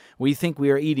 We think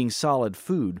we are eating solid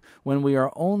food when we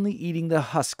are only eating the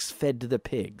husks fed to the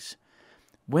pigs.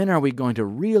 When are we going to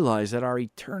realize that our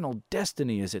eternal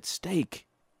destiny is at stake?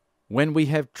 When we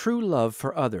have true love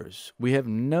for others, we have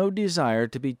no desire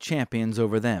to be champions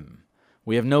over them.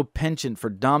 We have no penchant for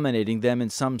dominating them in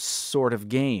some sort of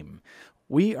game.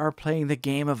 We are playing the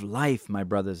game of life, my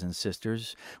brothers and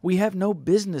sisters. We have no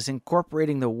business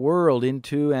incorporating the world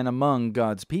into and among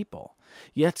God's people.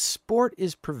 Yet sport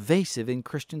is pervasive in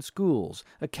Christian schools,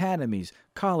 academies,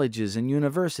 colleges, and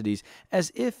universities,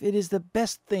 as if it is the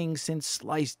best thing since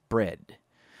sliced bread.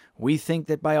 We think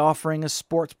that by offering a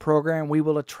sports program, we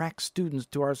will attract students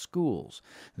to our schools.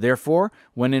 Therefore,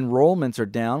 when enrollments are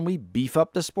down, we beef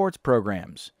up the sports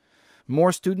programs.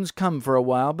 More students come for a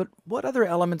while, but what other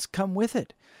elements come with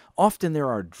it? Often there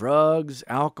are drugs,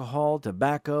 alcohol,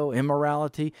 tobacco,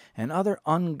 immorality, and other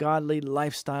ungodly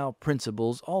lifestyle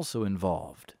principles also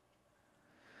involved.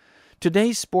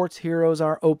 Today's sports heroes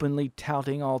are openly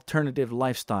touting alternative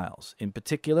lifestyles, in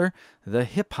particular, the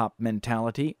hip-hop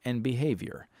mentality and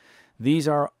behavior. These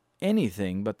are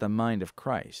anything but the mind of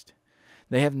Christ.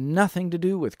 They have nothing to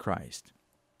do with Christ.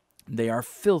 They are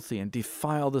filthy and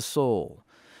defile the soul.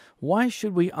 Why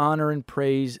should we honor and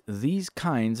praise these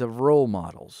kinds of role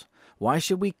models? Why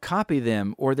should we copy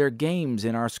them or their games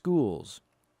in our schools?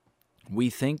 We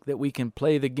think that we can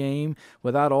play the game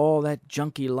without all that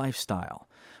junky lifestyle.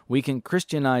 We can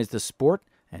Christianize the sport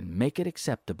and make it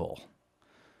acceptable.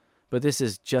 But this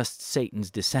is just Satan's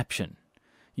deception.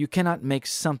 You cannot make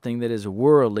something that is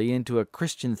worldly into a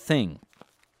Christian thing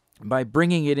by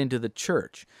bringing it into the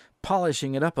church,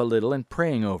 polishing it up a little, and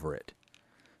praying over it.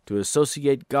 To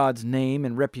associate God's name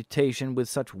and reputation with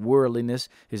such worldliness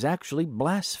is actually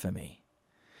blasphemy.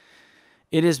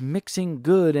 It is mixing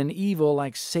good and evil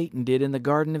like Satan did in the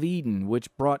Garden of Eden,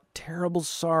 which brought terrible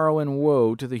sorrow and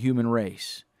woe to the human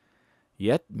race.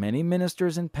 Yet many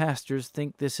ministers and pastors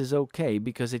think this is okay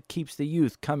because it keeps the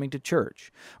youth coming to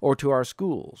church or to our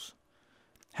schools.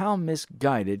 How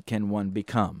misguided can one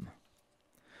become?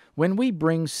 When we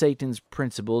bring Satan's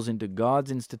principles into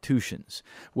God's institutions,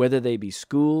 whether they be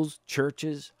schools,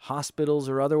 churches, hospitals,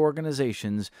 or other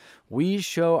organizations, we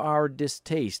show our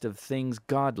distaste of things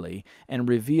godly and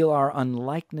reveal our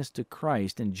unlikeness to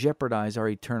Christ and jeopardize our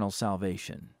eternal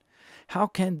salvation. How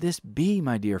can this be,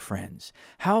 my dear friends?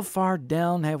 How far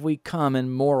down have we come in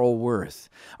moral worth?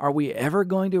 Are we ever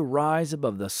going to rise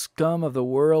above the scum of the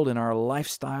world in our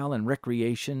lifestyle and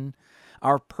recreation?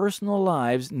 Our personal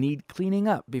lives need cleaning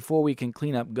up before we can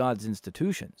clean up God's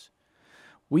institutions.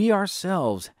 We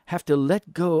ourselves have to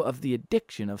let go of the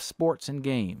addiction of sports and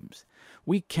games.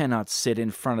 We cannot sit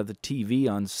in front of the TV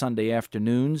on Sunday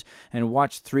afternoons and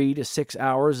watch 3 to 6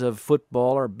 hours of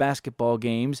football or basketball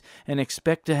games and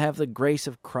expect to have the grace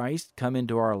of Christ come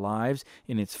into our lives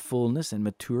in its fullness and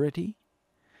maturity.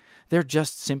 There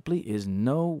just simply is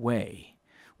no way.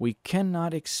 We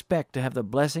cannot expect to have the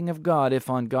blessing of God if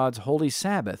on God's holy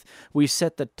Sabbath we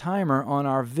set the timer on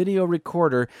our video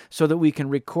recorder so that we can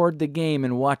record the game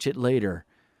and watch it later.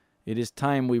 It is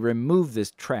time we remove this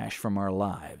trash from our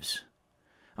lives.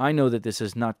 I know that this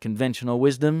is not conventional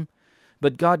wisdom,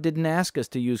 but God didn't ask us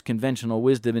to use conventional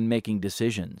wisdom in making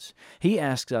decisions. He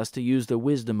asks us to use the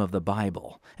wisdom of the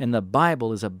Bible, and the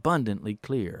Bible is abundantly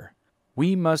clear.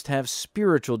 We must have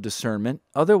spiritual discernment,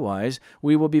 otherwise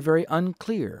we will be very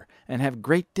unclear and have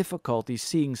great difficulty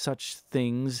seeing such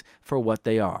things for what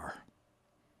they are.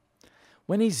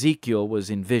 When Ezekiel was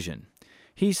in vision,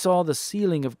 he saw the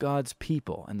sealing of God's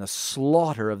people and the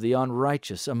slaughter of the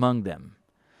unrighteous among them.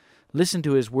 Listen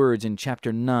to his words in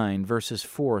chapter 9, verses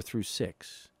 4 through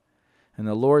 6. And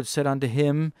the Lord said unto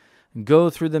him, Go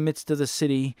through the midst of the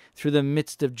city, through the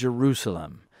midst of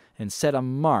Jerusalem, and set a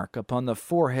mark upon the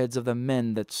foreheads of the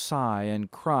men that sigh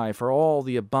and cry for all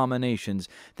the abominations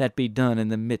that be done in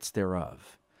the midst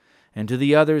thereof. And to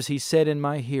the others he said in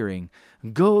my hearing,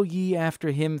 Go ye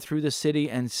after him through the city,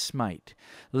 and smite.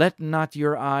 Let not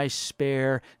your eye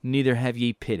spare, neither have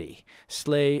ye pity.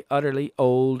 Slay utterly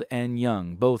old and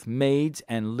young, both maids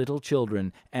and little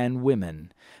children, and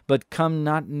women. But come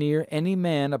not near any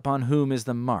man upon whom is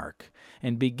the mark,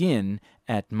 and begin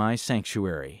at my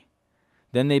sanctuary.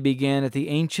 Then they began at the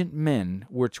ancient men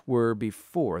which were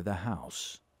before the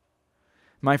house.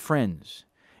 My friends,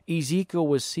 Ezekiel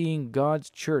was seeing God's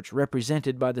church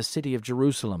represented by the city of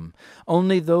Jerusalem.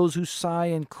 Only those who sigh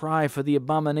and cry for the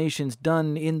abominations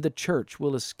done in the church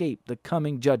will escape the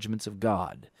coming judgments of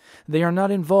God. They are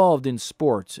not involved in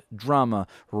sports, drama,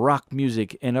 rock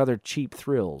music, and other cheap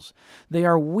thrills. They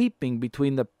are weeping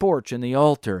between the porch and the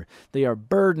altar. They are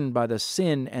burdened by the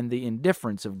sin and the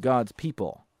indifference of God's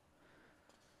people.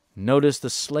 Notice the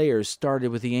slayers started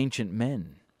with the ancient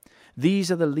men.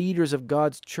 These are the leaders of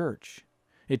God's church.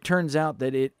 It turns out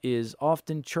that it is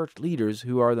often church leaders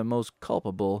who are the most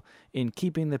culpable in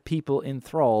keeping the people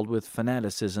enthralled with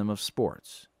fanaticism of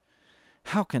sports.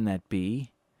 How can that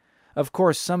be? Of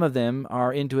course, some of them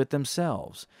are into it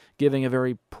themselves, giving a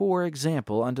very poor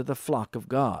example unto the flock of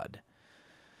God.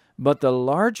 But the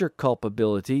larger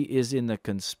culpability is in the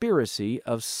conspiracy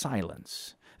of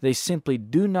silence. They simply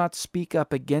do not speak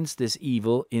up against this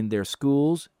evil in their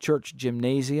schools, church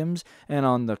gymnasiums, and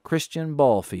on the Christian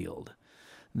ball field.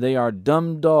 They are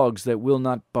dumb dogs that will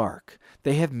not bark.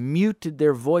 They have muted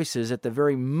their voices at the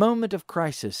very moment of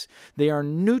crisis. They are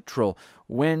neutral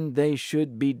when they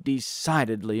should be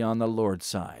decidedly on the Lord's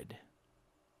side.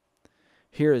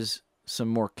 Here is some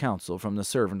more counsel from the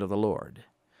servant of the Lord.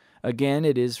 Again,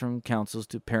 it is from Counsels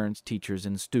to Parents, Teachers,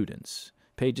 and Students,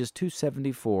 pages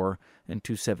 274 and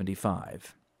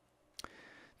 275.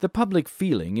 The public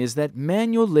feeling is that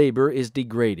manual labor is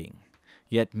degrading.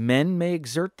 Yet men may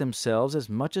exert themselves as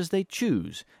much as they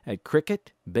choose at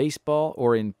cricket, baseball,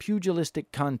 or in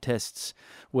pugilistic contests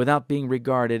without being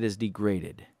regarded as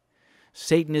degraded.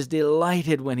 Satan is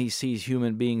delighted when he sees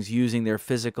human beings using their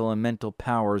physical and mental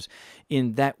powers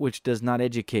in that which does not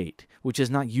educate, which is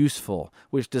not useful,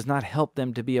 which does not help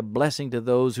them to be a blessing to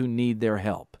those who need their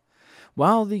help.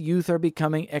 While the youth are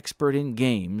becoming expert in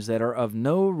games that are of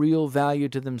no real value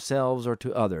to themselves or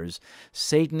to others,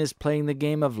 Satan is playing the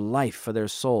game of life for their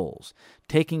souls,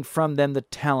 taking from them the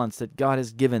talents that God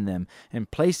has given them and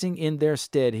placing in their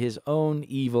stead his own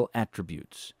evil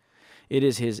attributes. It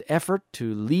is his effort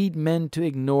to lead men to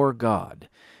ignore God.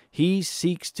 He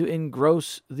seeks to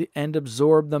engross and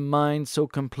absorb the mind so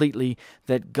completely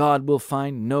that God will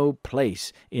find no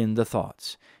place in the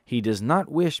thoughts. He does not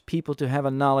wish people to have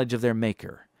a knowledge of their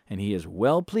Maker, and he is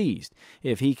well pleased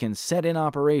if he can set in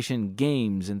operation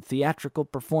games and theatrical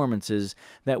performances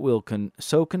that will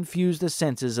so confuse the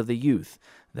senses of the youth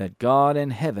that God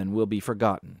and heaven will be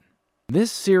forgotten. This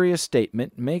serious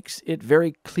statement makes it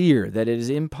very clear that it is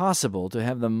impossible to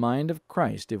have the mind of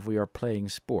Christ if we are playing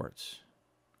sports.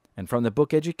 And from the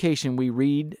book Education we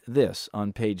read this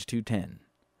on page 210.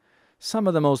 Some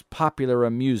of the most popular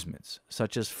amusements,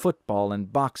 such as football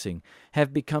and boxing,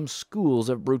 have become schools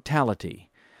of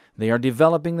brutality. They are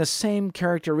developing the same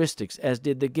characteristics as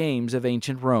did the games of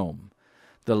ancient Rome.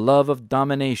 The love of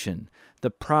domination, the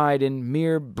pride in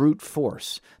mere brute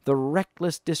force, the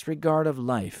reckless disregard of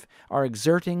life are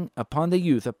exerting upon the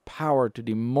youth a power to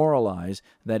demoralize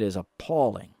that is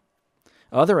appalling.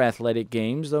 Other athletic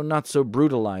games, though not so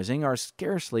brutalizing, are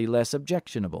scarcely less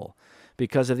objectionable,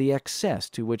 because of the excess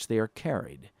to which they are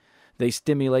carried. They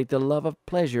stimulate the love of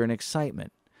pleasure and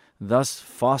excitement, thus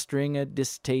fostering a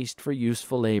distaste for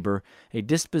useful labor, a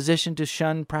disposition to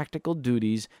shun practical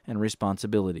duties and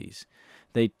responsibilities.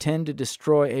 They tend to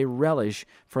destroy a relish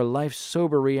for life's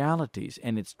sober realities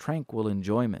and its tranquil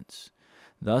enjoyments.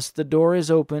 Thus the door is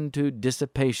open to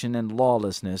dissipation and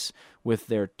lawlessness with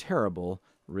their terrible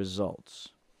results.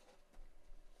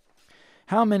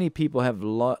 How many people have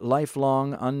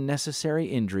lifelong unnecessary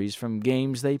injuries from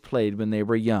games they played when they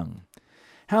were young?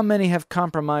 How many have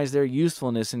compromised their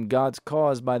usefulness in God's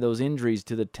cause by those injuries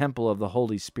to the temple of the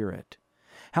Holy Spirit?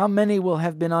 How many will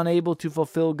have been unable to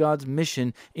fulfill God's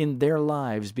mission in their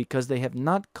lives because they have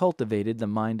not cultivated the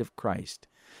mind of Christ,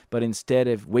 but instead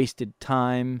have wasted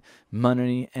time,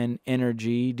 money, and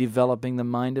energy developing the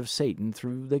mind of Satan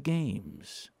through the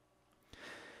games?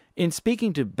 In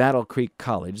speaking to Battle Creek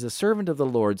College, the servant of the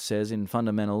Lord says in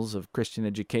Fundamentals of Christian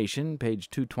Education, page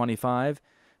 225,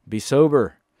 "Be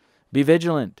sober, be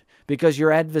vigilant, because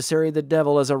your adversary the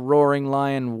devil as a roaring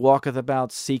lion walketh about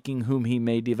seeking whom he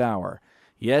may devour.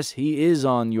 Yes, he is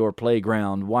on your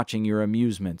playground, watching your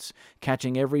amusements,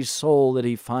 catching every soul that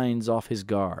he finds off his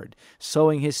guard,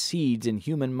 sowing his seeds in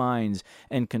human minds,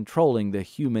 and controlling the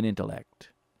human intellect.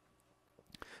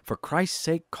 For Christ's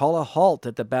sake, call a halt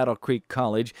at the Battle Creek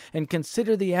College and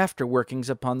consider the afterworkings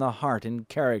upon the heart and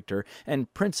character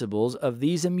and principles of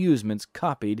these amusements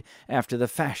copied after the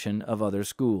fashion of other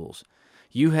schools.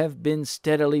 You have been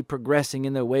steadily progressing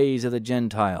in the ways of the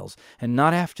Gentiles, and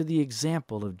not after the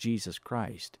example of Jesus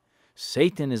Christ.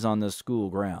 Satan is on the school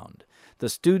ground. The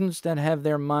students that have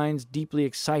their minds deeply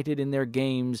excited in their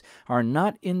games are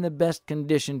not in the best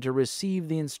condition to receive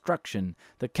the instruction,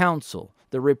 the counsel,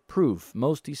 the reproof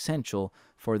most essential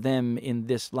for them in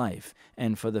this life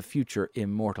and for the future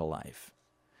immortal life.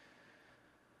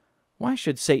 Why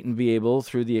should Satan be able,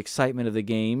 through the excitement of the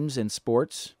games and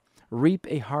sports, reap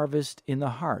a harvest in the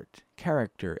heart,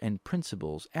 character, and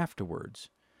principles afterwards,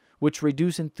 which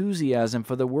reduce enthusiasm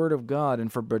for the Word of God and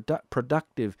for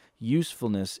productive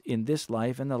usefulness in this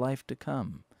life and the life to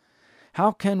come?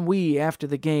 How can we, after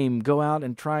the game, go out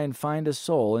and try and find a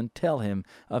soul and tell him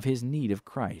of his need of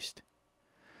Christ?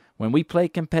 When we play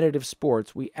competitive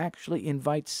sports, we actually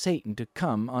invite Satan to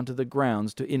come onto the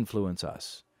grounds to influence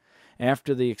us.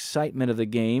 After the excitement of the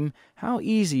game, how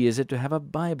easy is it to have a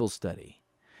Bible study?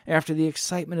 After the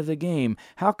excitement of the game,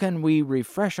 how can we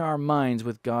refresh our minds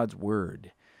with God's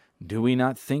Word? Do we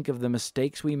not think of the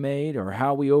mistakes we made or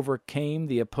how we overcame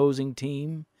the opposing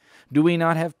team? Do we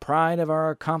not have pride of our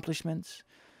accomplishments?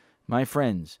 My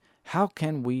friends, how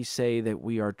can we say that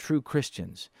we are true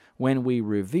Christians when we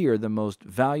revere the most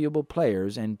valuable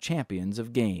players and champions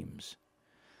of games?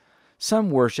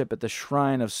 Some worship at the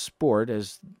shrine of sport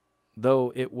as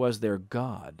though it was their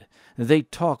God. They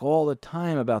talk all the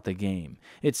time about the game.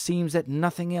 It seems that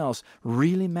nothing else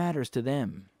really matters to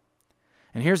them.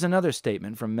 And here's another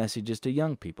statement from Messages to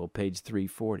Young People, page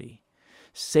 340.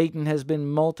 Satan has been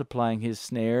multiplying his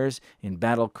snares in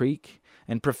Battle Creek,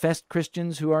 and professed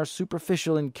Christians who are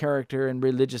superficial in character and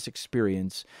religious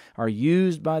experience are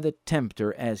used by the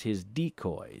tempter as his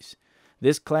decoys.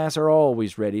 This class are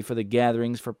always ready for the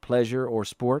gatherings for pleasure or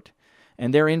sport,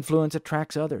 and their influence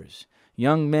attracts others.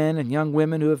 Young men and young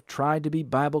women who have tried to be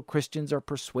Bible Christians are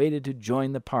persuaded to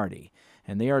join the party,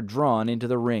 and they are drawn into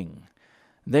the ring.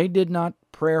 They did not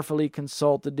prayerfully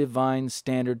consult the divine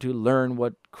standard to learn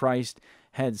what Christ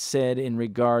had said in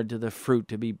regard to the fruit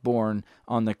to be borne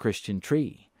on the Christian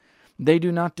tree. They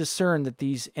do not discern that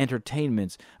these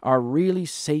entertainments are really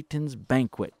Satan's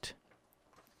banquet,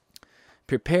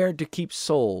 prepared to keep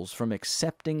souls from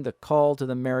accepting the call to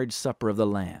the marriage supper of the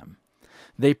Lamb.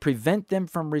 They prevent them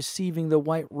from receiving the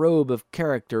white robe of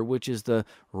character, which is the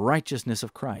righteousness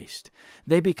of Christ.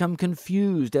 They become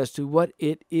confused as to what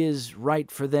it is right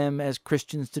for them as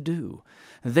Christians to do.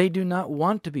 They do not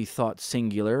want to be thought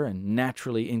singular and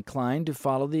naturally inclined to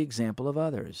follow the example of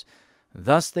others.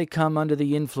 Thus they come under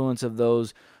the influence of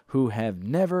those who have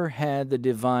never had the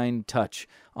divine touch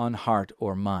on heart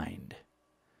or mind.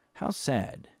 How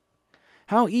sad!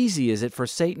 How easy is it for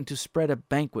Satan to spread a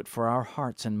banquet for our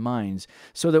hearts and minds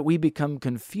so that we become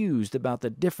confused about the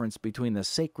difference between the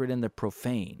sacred and the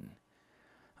profane.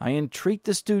 I entreat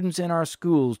the students in our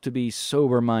schools to be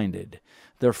sober-minded.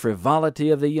 The frivolity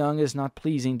of the young is not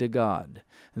pleasing to God.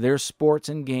 Their sports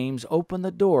and games open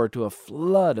the door to a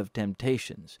flood of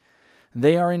temptations.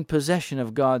 They are in possession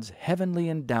of God's heavenly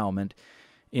endowment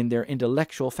in their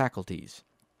intellectual faculties,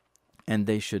 and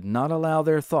they should not allow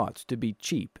their thoughts to be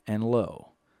cheap and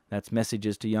low. That's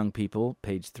Messages to Young People,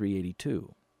 page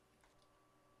 382.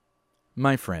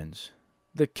 My friends,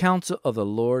 the counsel of the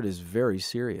Lord is very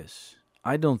serious.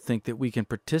 I don't think that we can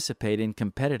participate in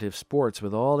competitive sports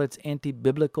with all its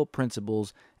anti-biblical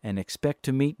principles and expect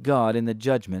to meet God in the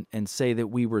judgment and say that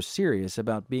we were serious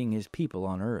about being His people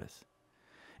on earth.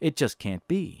 It just can't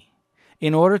be.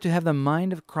 In order to have the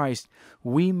mind of Christ,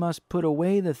 we must put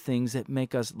away the things that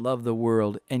make us love the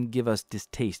world and give us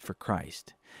distaste for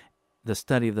Christ, the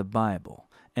study of the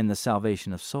Bible, and the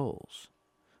salvation of souls.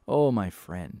 Oh, my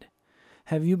friend,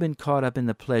 have you been caught up in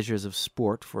the pleasures of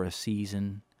sport for a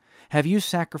season? Have you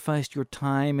sacrificed your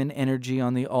time and energy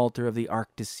on the altar of the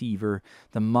arch-deceiver,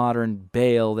 the modern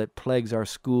Baal that plagues our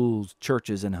schools,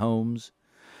 churches, and homes?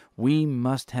 We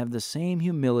must have the same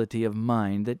humility of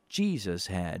mind that Jesus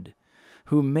had,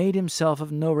 who made himself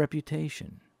of no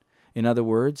reputation. In other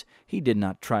words, he did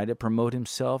not try to promote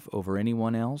himself over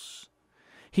anyone else.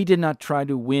 He did not try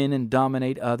to win and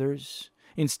dominate others.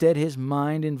 Instead, his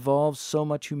mind involved so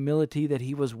much humility that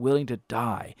he was willing to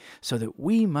die so that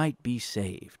we might be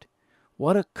saved.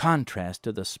 What a contrast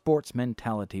to the sports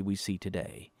mentality we see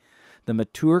today. The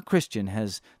mature Christian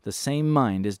has the same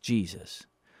mind as Jesus.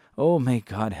 Oh, may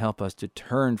God help us to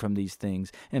turn from these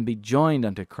things and be joined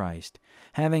unto Christ,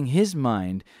 having His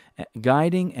mind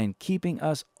guiding and keeping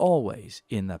us always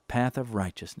in the path of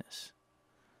righteousness.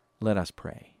 Let us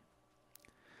pray.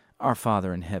 Our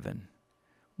Father in heaven,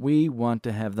 we want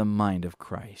to have the mind of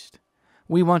Christ.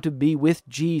 We want to be with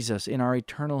Jesus in our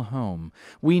eternal home.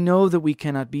 We know that we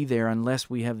cannot be there unless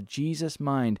we have Jesus'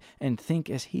 mind and think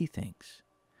as He thinks.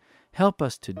 Help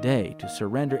us today to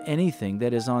surrender anything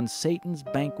that is on Satan's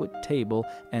banquet table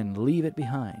and leave it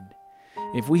behind.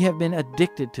 If we have been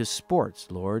addicted to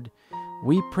sports, Lord,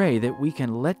 we pray that we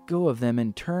can let go of them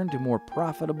and turn to more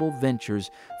profitable ventures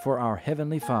for our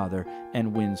Heavenly Father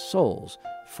and win souls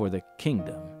for the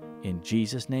kingdom. In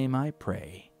Jesus' name I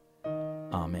pray.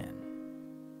 Amen.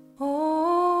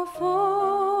 Oh,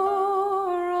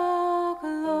 for a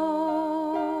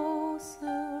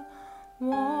closer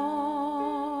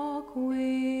walk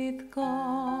with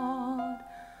God,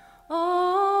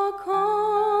 a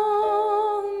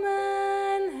calm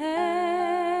and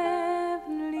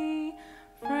heavenly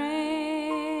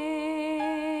frame,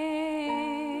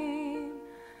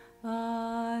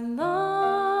 a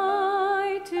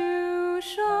light to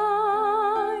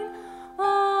shine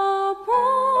upon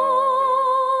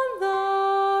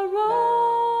the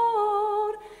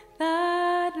road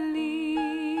that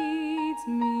leads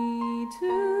me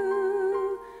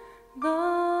to the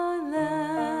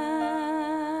Lamb.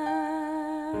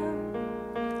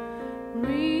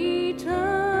 Return,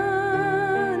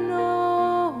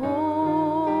 O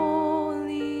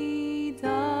holy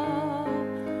dove,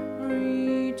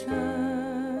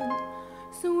 return,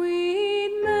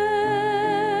 sweet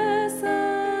messenger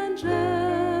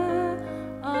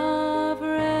of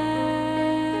rest.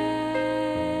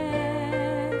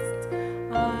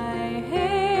 I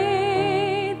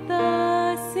hate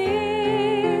the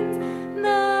sins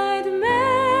that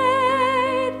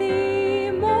made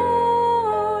thee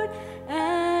mourn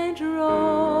and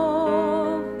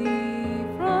drove thee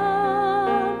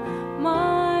from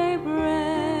my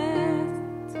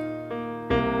breast.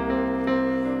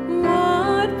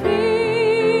 What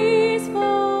peaceful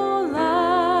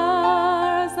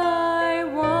hours I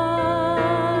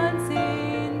once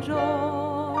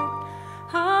enjoyed,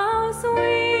 how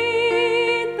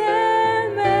sweet their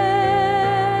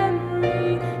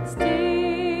memory still,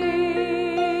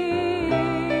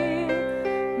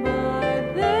 but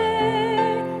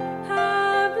they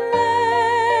have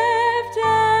left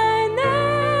an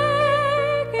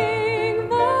aching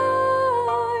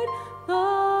void the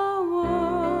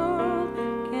world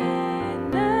can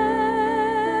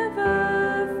never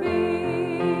fill.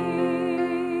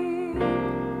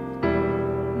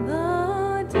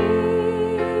 The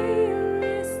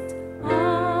dearest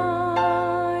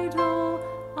idol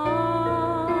I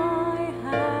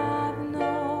have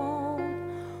known,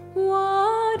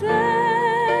 whate'er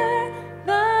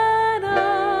that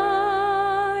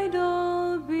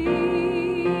idol be,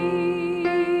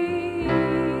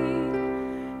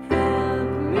 help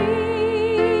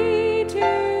me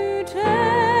to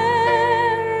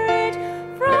tear it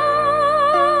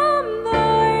from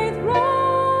thy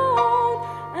throne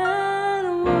and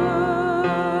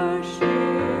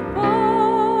worship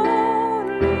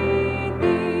only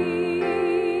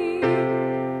thee.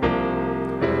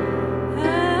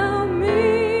 Help me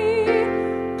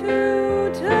to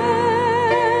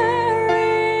tear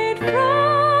it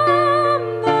from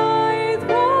thy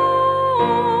throne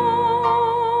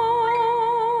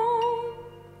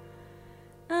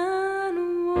and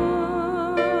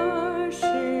worship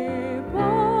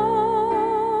only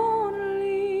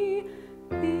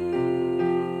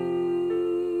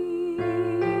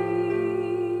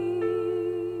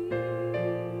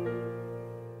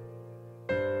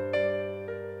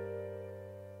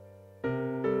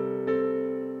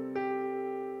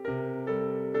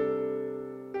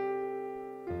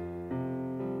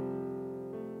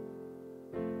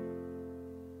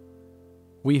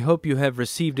We hope you have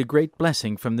received a great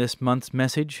blessing from this month's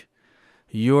message.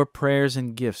 Your prayers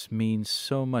and gifts mean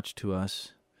so much to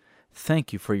us.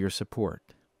 Thank you for your support.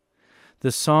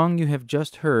 The song you have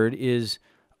just heard is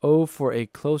 "Oh, for a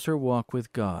Closer Walk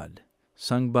with God,"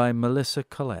 sung by Melissa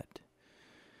Collette.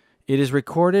 It is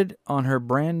recorded on her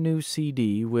brand new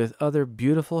CD with other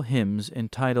beautiful hymns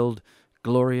entitled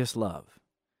Glorious Love.